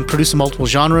he can produce in multiple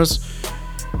genres.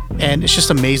 And it's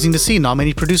just amazing to see. Not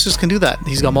many producers can do that.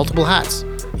 He's got multiple hats.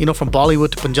 From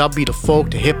Bollywood to Punjabi to folk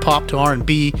to hip hop to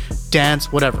R&B,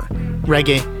 dance, whatever,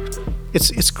 reggae.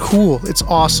 It's cool. It's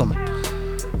awesome.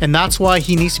 And that's why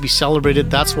he needs to be celebrated.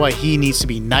 That's why he needs to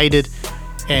be knighted.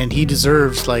 And he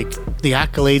deserves like the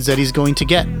accolades that he's going to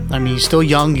get. I mean, he's still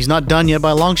young. He's not done yet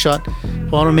by a long shot.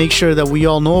 But I want to make sure that we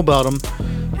all know about him,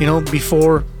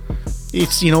 before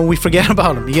it's, we forget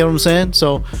about him. You get what I'm saying?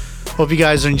 So hope you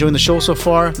guys are enjoying the show so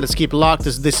far. Let's keep it locked.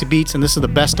 This is Desi Beats, and this is the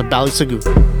best of Bally Sagoo.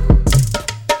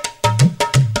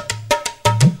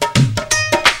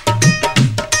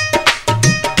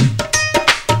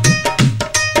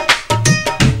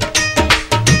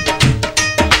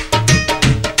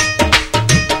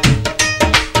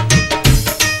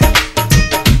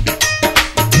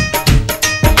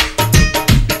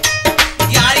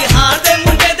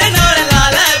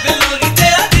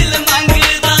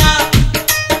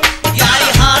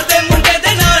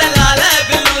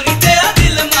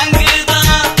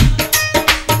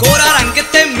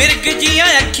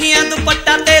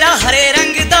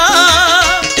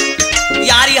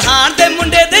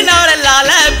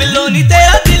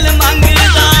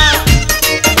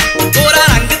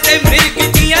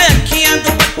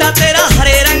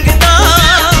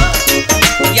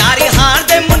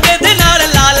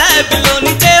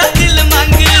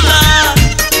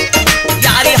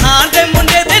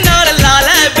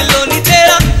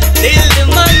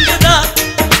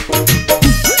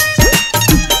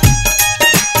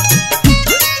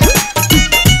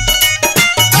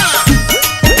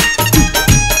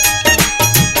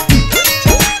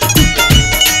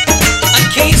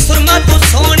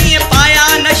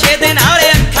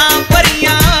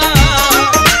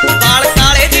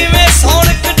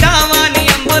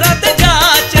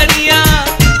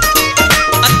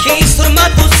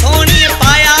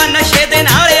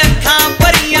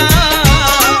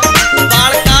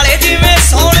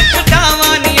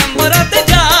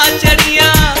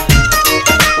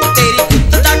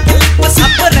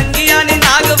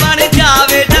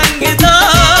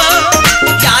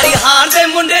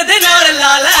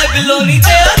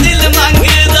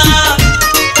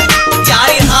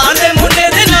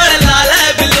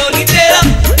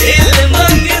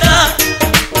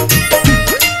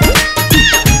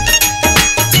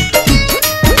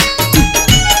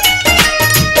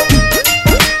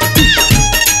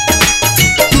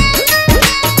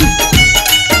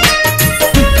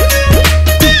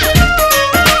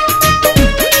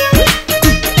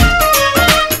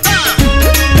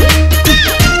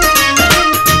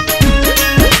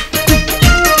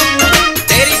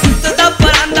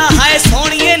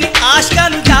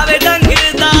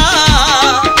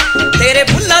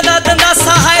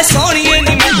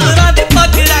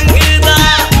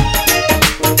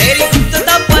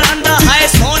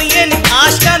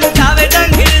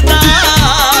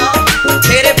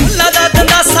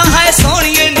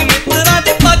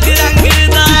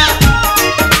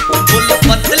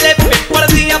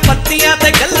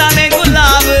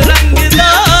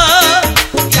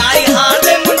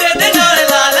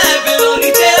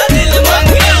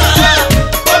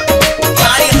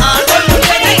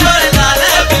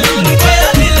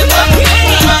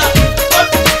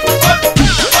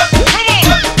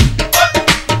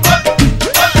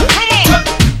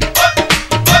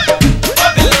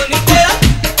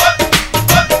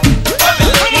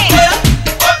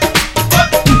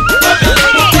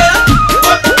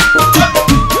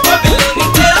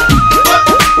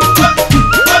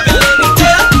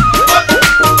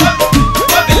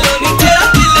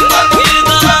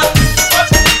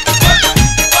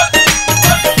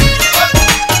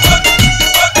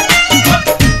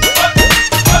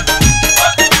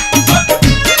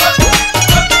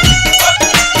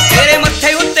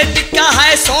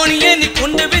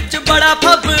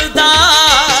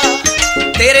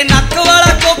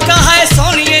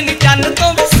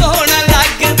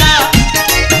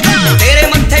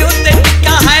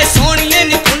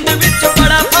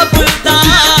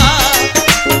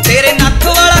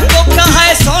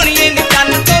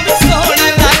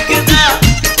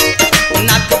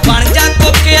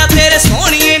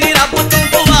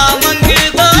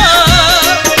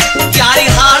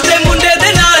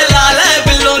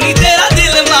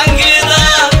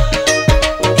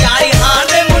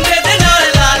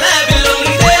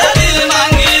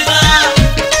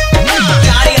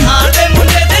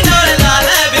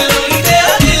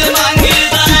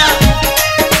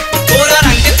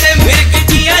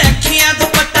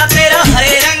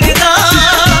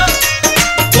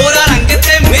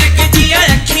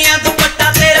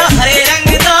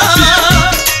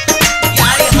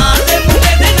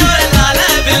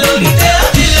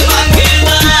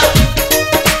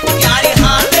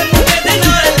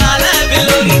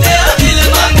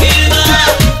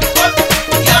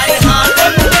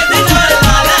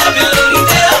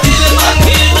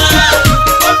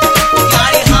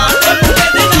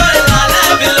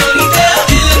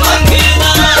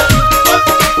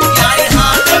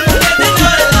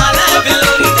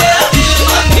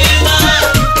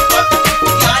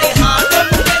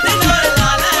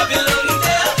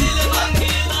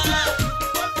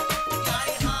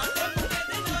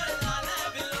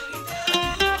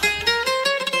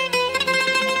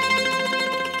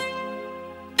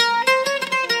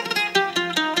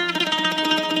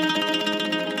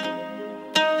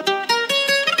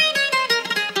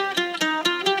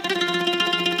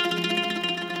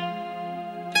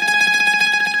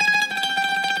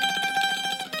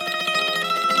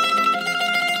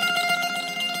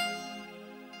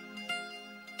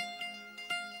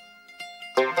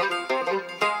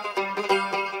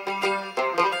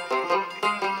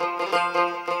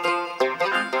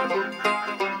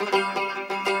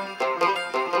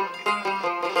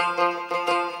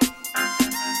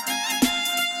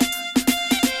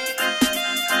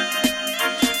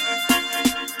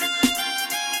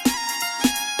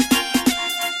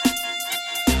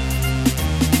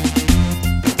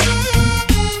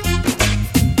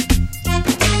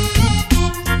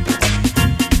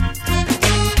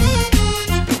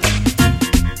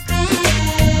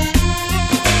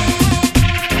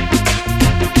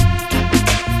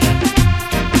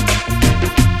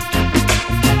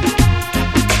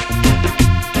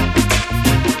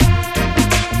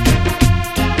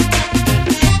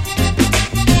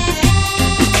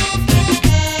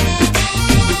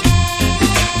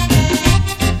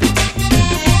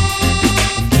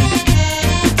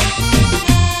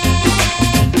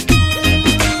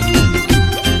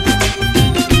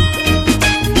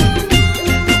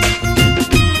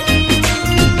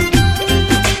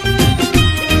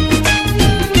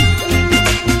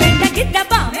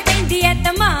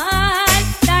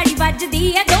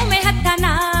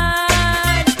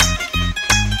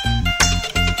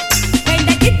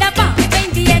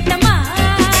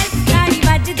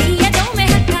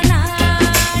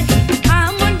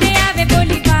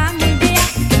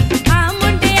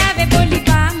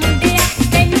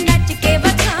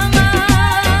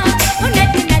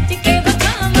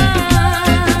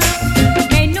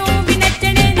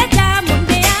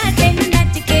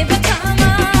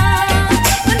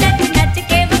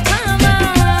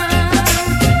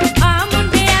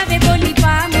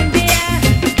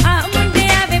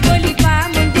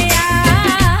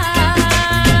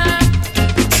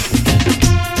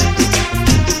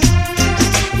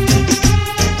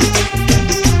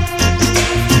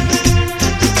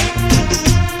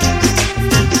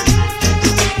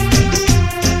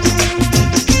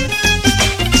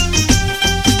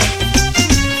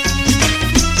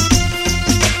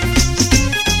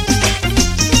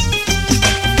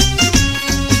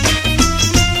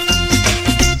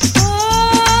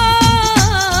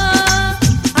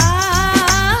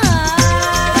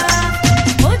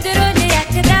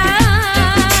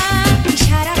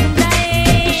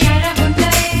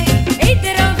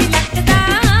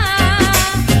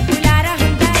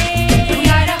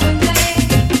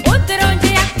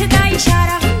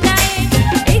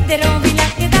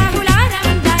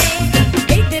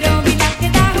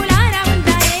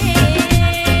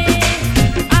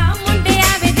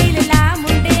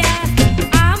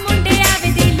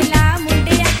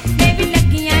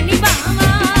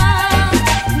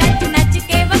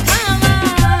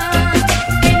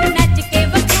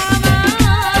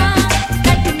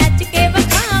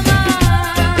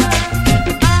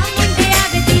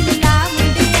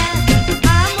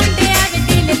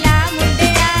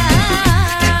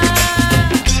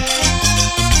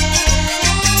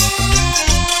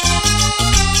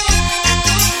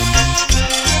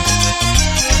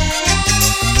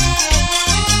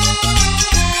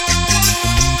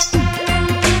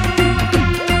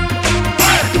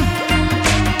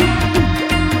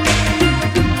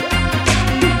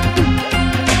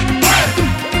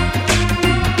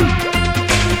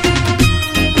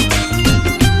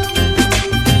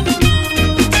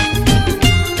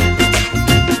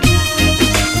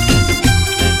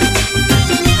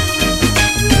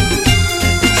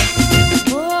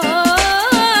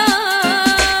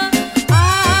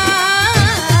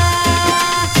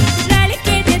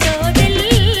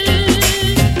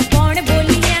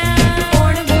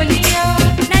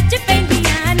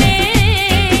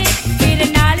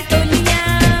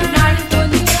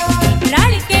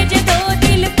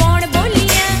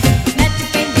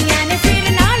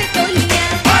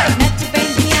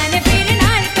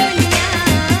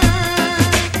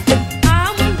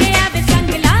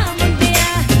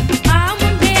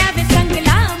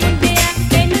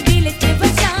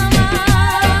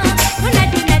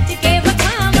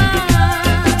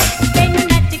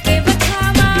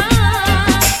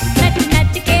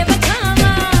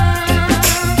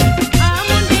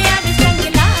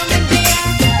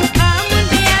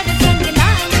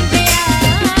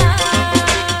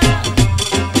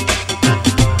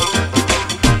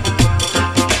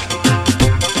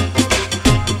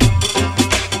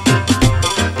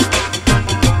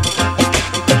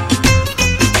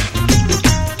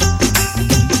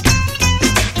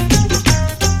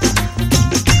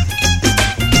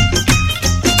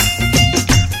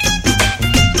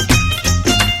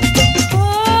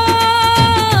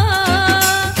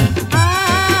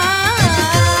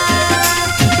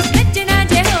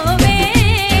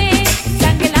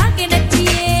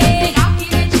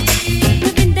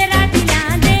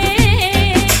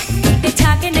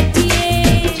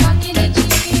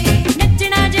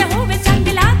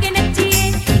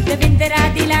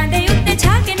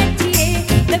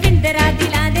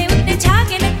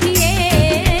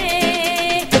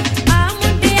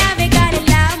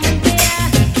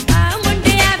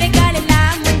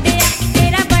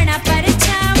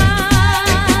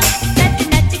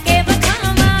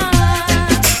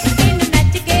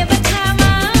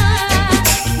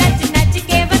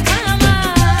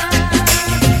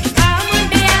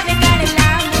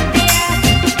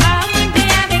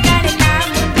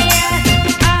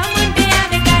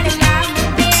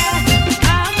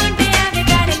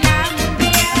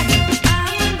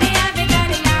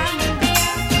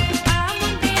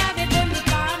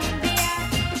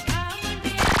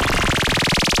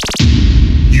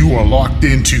 locked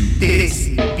into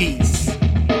Desi Beats.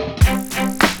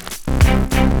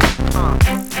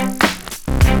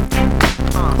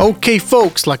 Okay,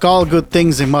 folks, like all good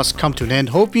things, they must come to an end.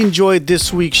 Hope you enjoyed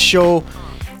this week's show.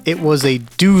 It was a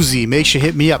doozy. Make sure you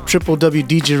hit me up,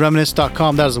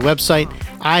 www.djreminisce.com. That is the website.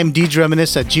 I'm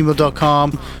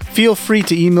djreminisce@gmail.com. Feel free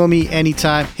to email me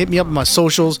anytime. Hit me up on my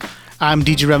socials. I'm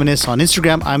DJ Reminisce on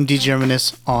Instagram. I'm DJ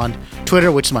Reminisce on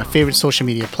Twitter, which is my favorite social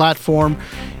media platform.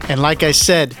 And like I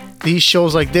said, these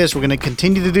shows like this, we're going to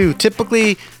continue to do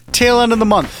typically tail end of the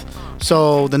month.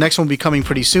 So the next one will be coming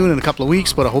pretty soon in a couple of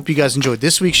weeks, but I hope you guys enjoyed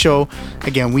this week's show.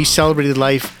 Again, we celebrated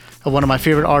life of one of my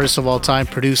favorite artists of all time,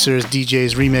 producers,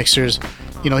 DJs, remixers.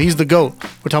 You know, he's the GOAT.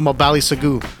 We're talking about Bally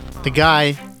Sagoo. The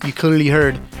guy, you clearly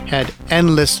heard, had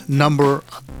endless number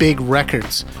of big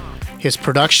records. His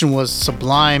production was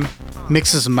sublime.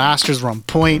 Mixes and masters were on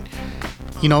point.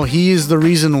 You know, he is the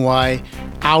reason why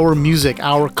our music,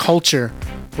 our culture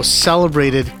was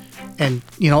celebrated and,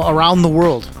 you know, around the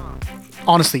world.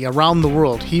 Honestly, around the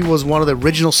world. He was one of the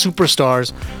original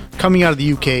superstars coming out of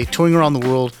the UK, touring around the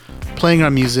world, playing our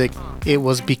music. It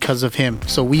was because of him.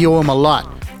 So we owe him a lot.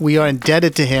 We are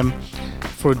indebted to him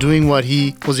for doing what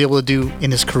he was able to do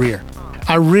in his career.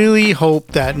 I really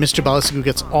hope that Mr. Bally Sagoo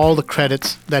gets all the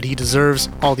credits that he deserves,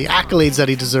 all the accolades that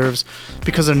he deserves,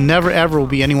 because there never ever will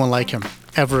be anyone like him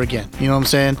ever again. You know what I'm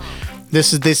saying?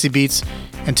 This is Desi Beats.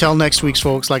 Until next week's,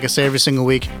 folks, like I say every single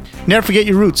week, never forget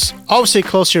your roots. Always stay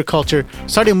close to your culture.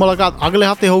 Sadi mulaqat agle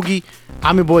hafte hogi.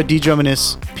 I'm your boy DJ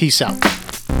Reminisce. Peace out.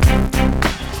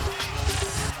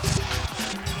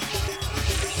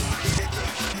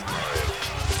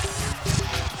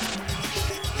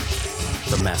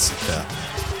 The massacre.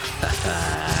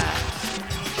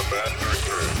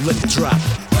 Let it drop.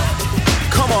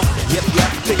 Come on, yep,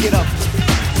 pick it up.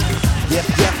 Yep,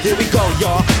 here we go,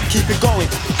 y'all. Keep it going.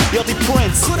 You're the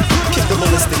prince. Kick the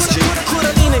ballistics, G.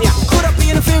 Coulda leaning ya, coulda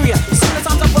be inferior.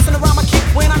 Sometimes I'm busting around my kick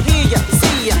when I hear ya,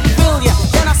 see ya, feel ya.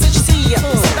 Then I said you see ya.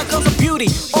 Say that comes a beauty.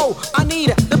 Oh, I need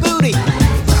it, the booty.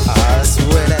 I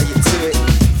swear that you do it.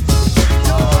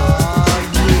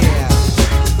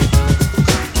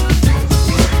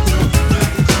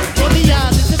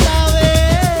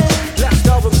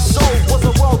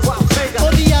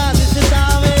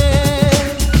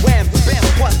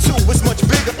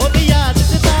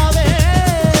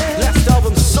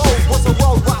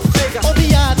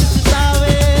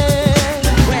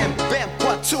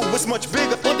 Much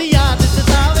bigger.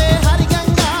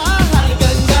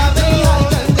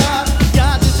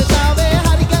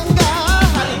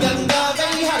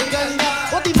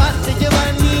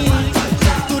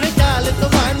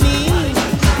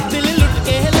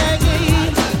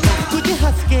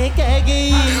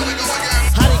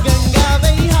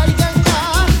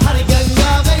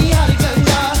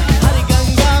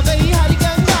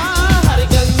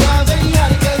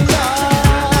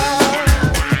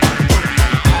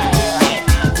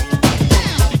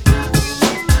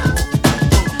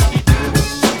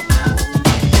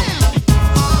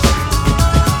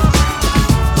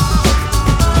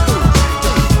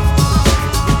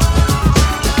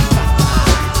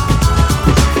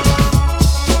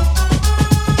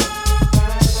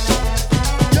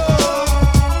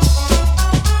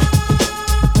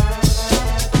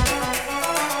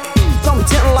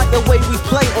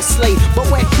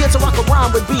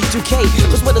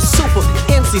 Cause we're the super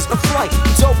MCs in flight,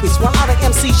 dopies, while other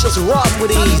MCs just rock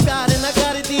with ease. You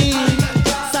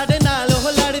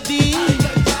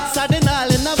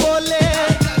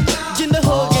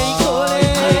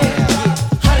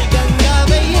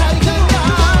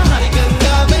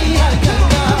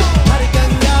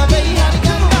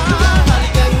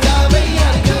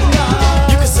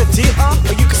can say dear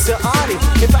or you can say Artie.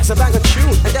 In fact, a bang of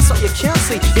tune, and that's what you can't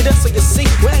see. Yeah, that's what you see.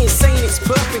 We ain't saying it's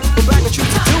perfect, but bang of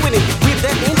tunes are doing it with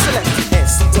that intellect.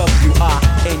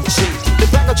 SWRNG. The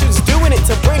bang of tunes doing it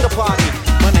to bring a party.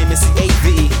 My name is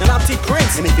CAVE, and I'm T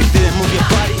Prince. And if you didn't move your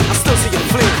body, I still see you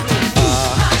flick.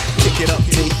 Kick it up,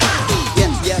 T.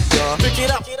 Yeah, y'all. Pick it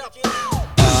up. Kick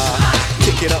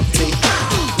it up, T.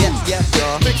 Yeah,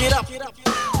 y'all. Pick it up. Kick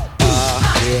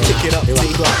it up,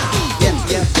 T.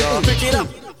 Yeah, y'all. Pick it up.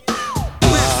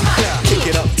 Kick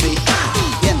it up, T.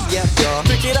 Yeah, y'all.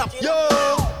 Pick it up, yo.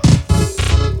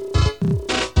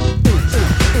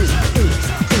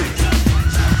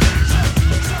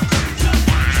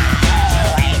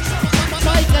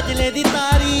 di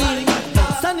tari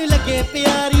sanu lage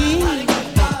pyari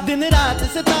din raat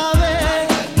satawe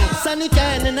sanu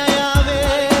chain na aave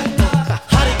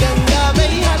har ganga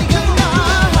vai har ganga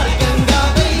har ganga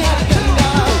vai har ganga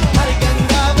har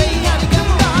ganga vai har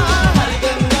ganga har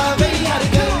ganga vai har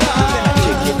ganga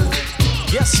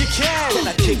Yes you can and I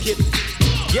kick it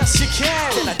Yes, you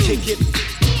can. Can I kick it?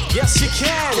 Yes, you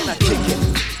can. Can I kick it?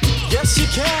 Yes, you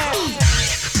can.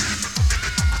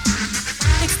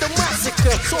 It's the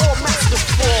massacre. It's all masters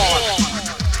fall.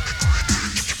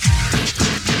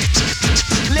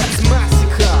 Let's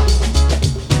massacre.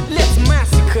 Let's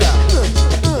massacre.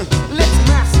 Let's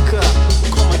massacre.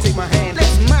 Come on, take my hand.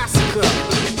 Let's massacre.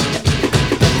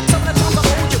 Some of the times I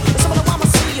hold you, and some of the times I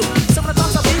see you. Some of the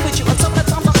times I be with you, and some of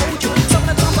the times I hold you. Some of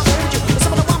the times I hold you, and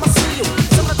some of the times I see you.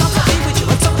 Some of the times I be with you,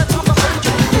 and some of the times I hold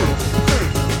you.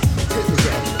 Hit me,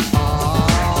 girl.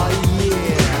 Oh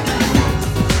yeah.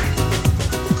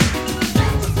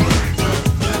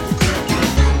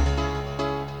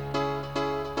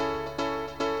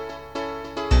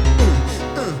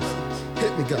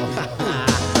 Hit me, girl.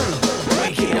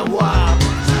 Make it a while.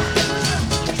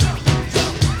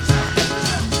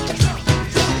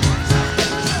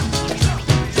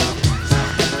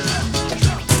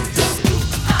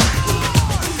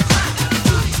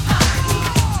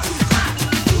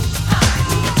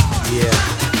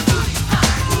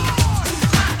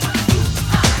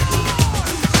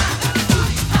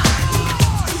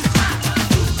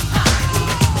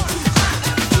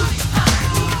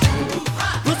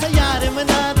 मुझसे यार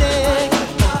मना दे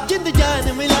जिंद जान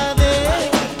मिला दे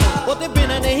ओते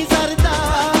बिना नहीं सरदा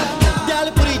जाल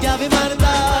पुरी जावे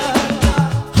मरदा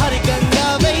हर गंगा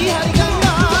वही हर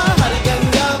गंगा हर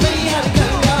गंगा वही हर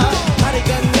गंगा हर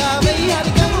गंगा वही हर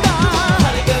गंगा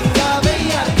हर गंगा वही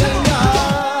हर Ganga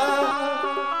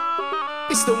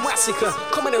It's the massacre,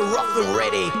 coming in rough and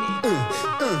ready.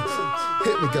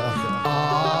 Hit me, girl.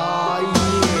 Oh yeah.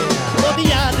 ओदी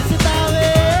याद सतावे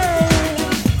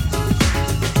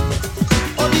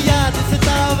ओदी याद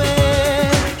सतावे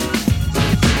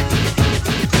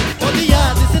ओदी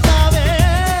याद सतावे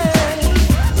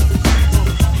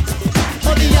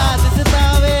ओदी याद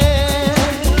सतावे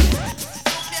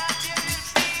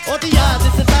ओदी याद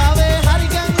सतावे हर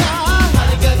गंगा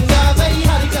वही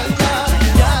हर गंगा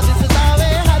याद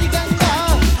सतावे हर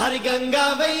गंगा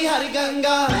वही हर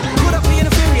Ganga Could I be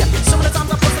inferior? Some of the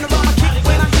times I'm busting around my kick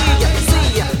when I hear ya, see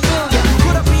ya, feel ya.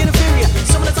 Could I be inferior?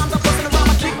 Some of the times I'm busting around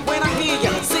my kick when I hear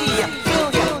ya, see ya, feel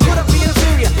ya. Could I be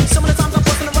inferior? Some of the times I'm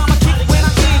busting around my kick when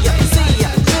I hear ya, see ya,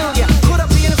 feel ya. Could I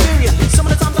be inferior? Some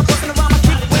of the times I'm busting around my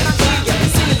kick when I hear ya,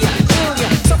 see ya, feel ya.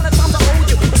 Some of the times I hold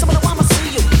you, and some of the times I see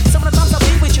you. Some of the times I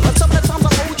be with you, and some of the times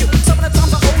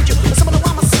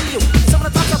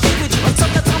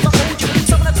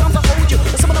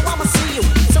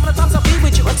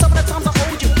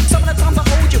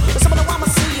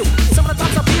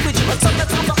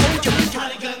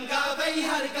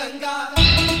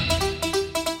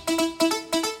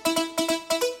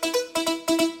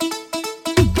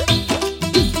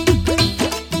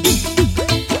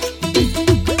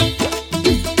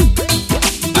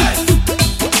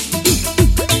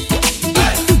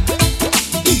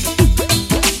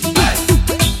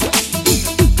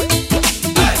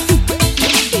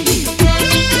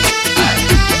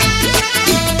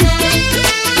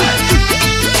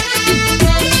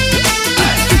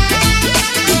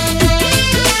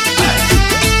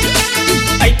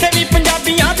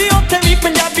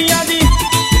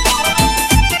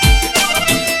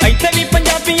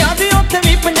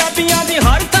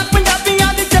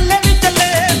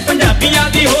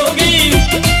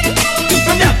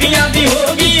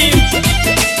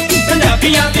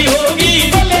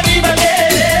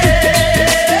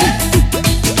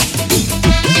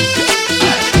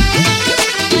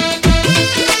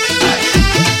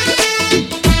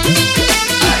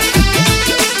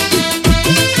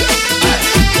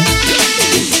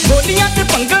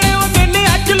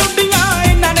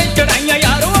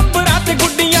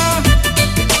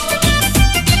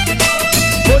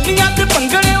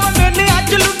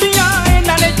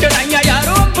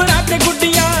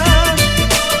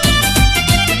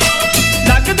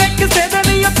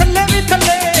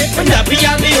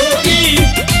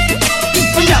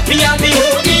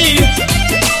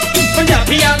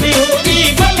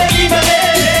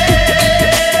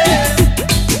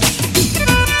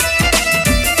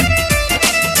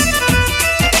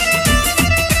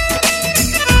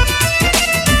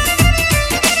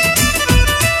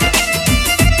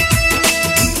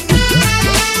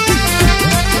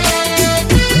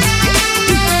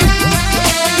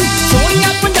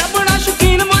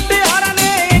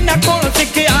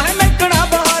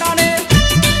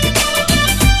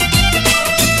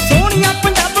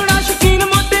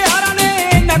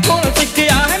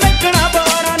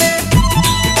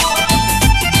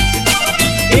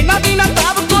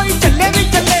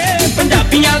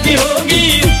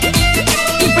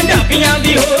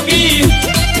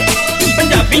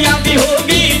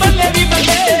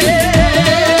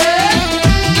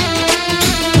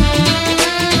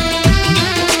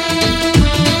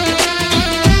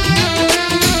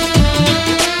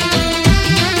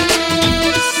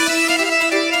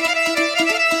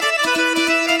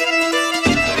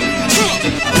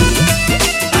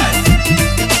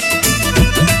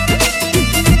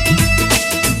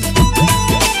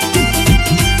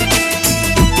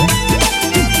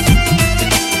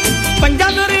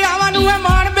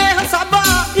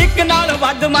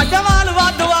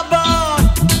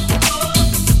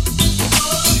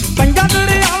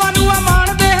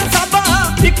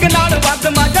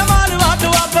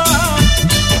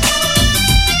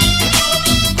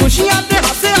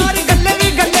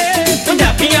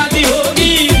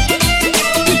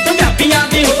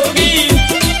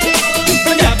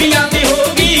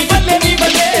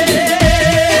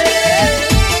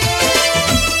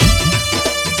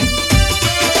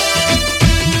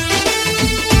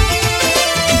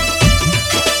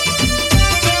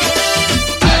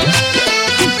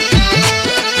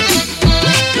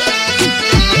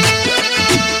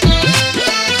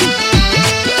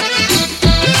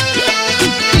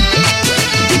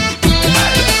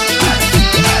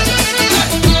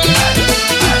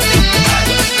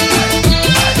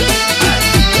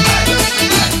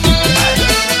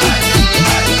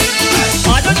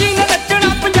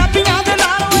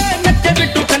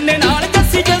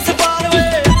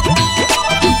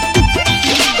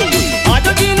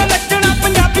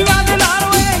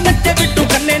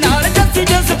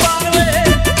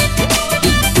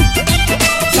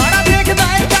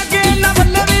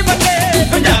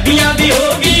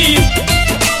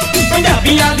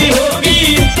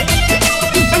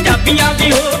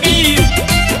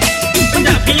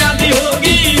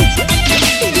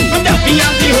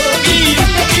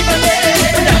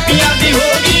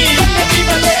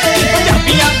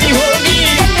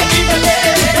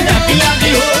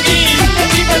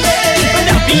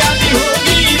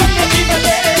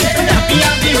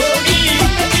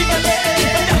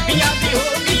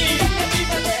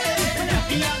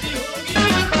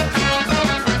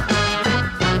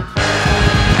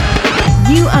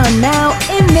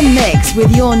mix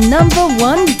with your number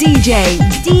one DJ,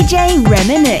 DJ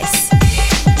Reminisce.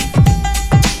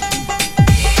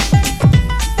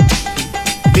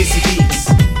 Busy beats.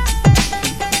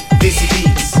 Busy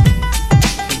beats.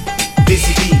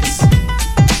 Busy beats.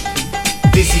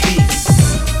 Busy beats.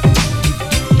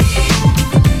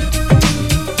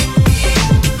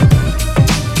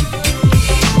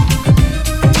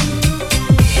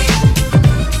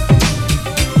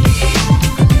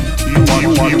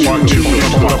 You want to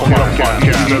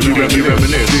podcast.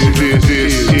 Reminisce. This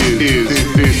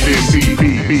is Busy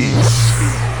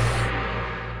Beats.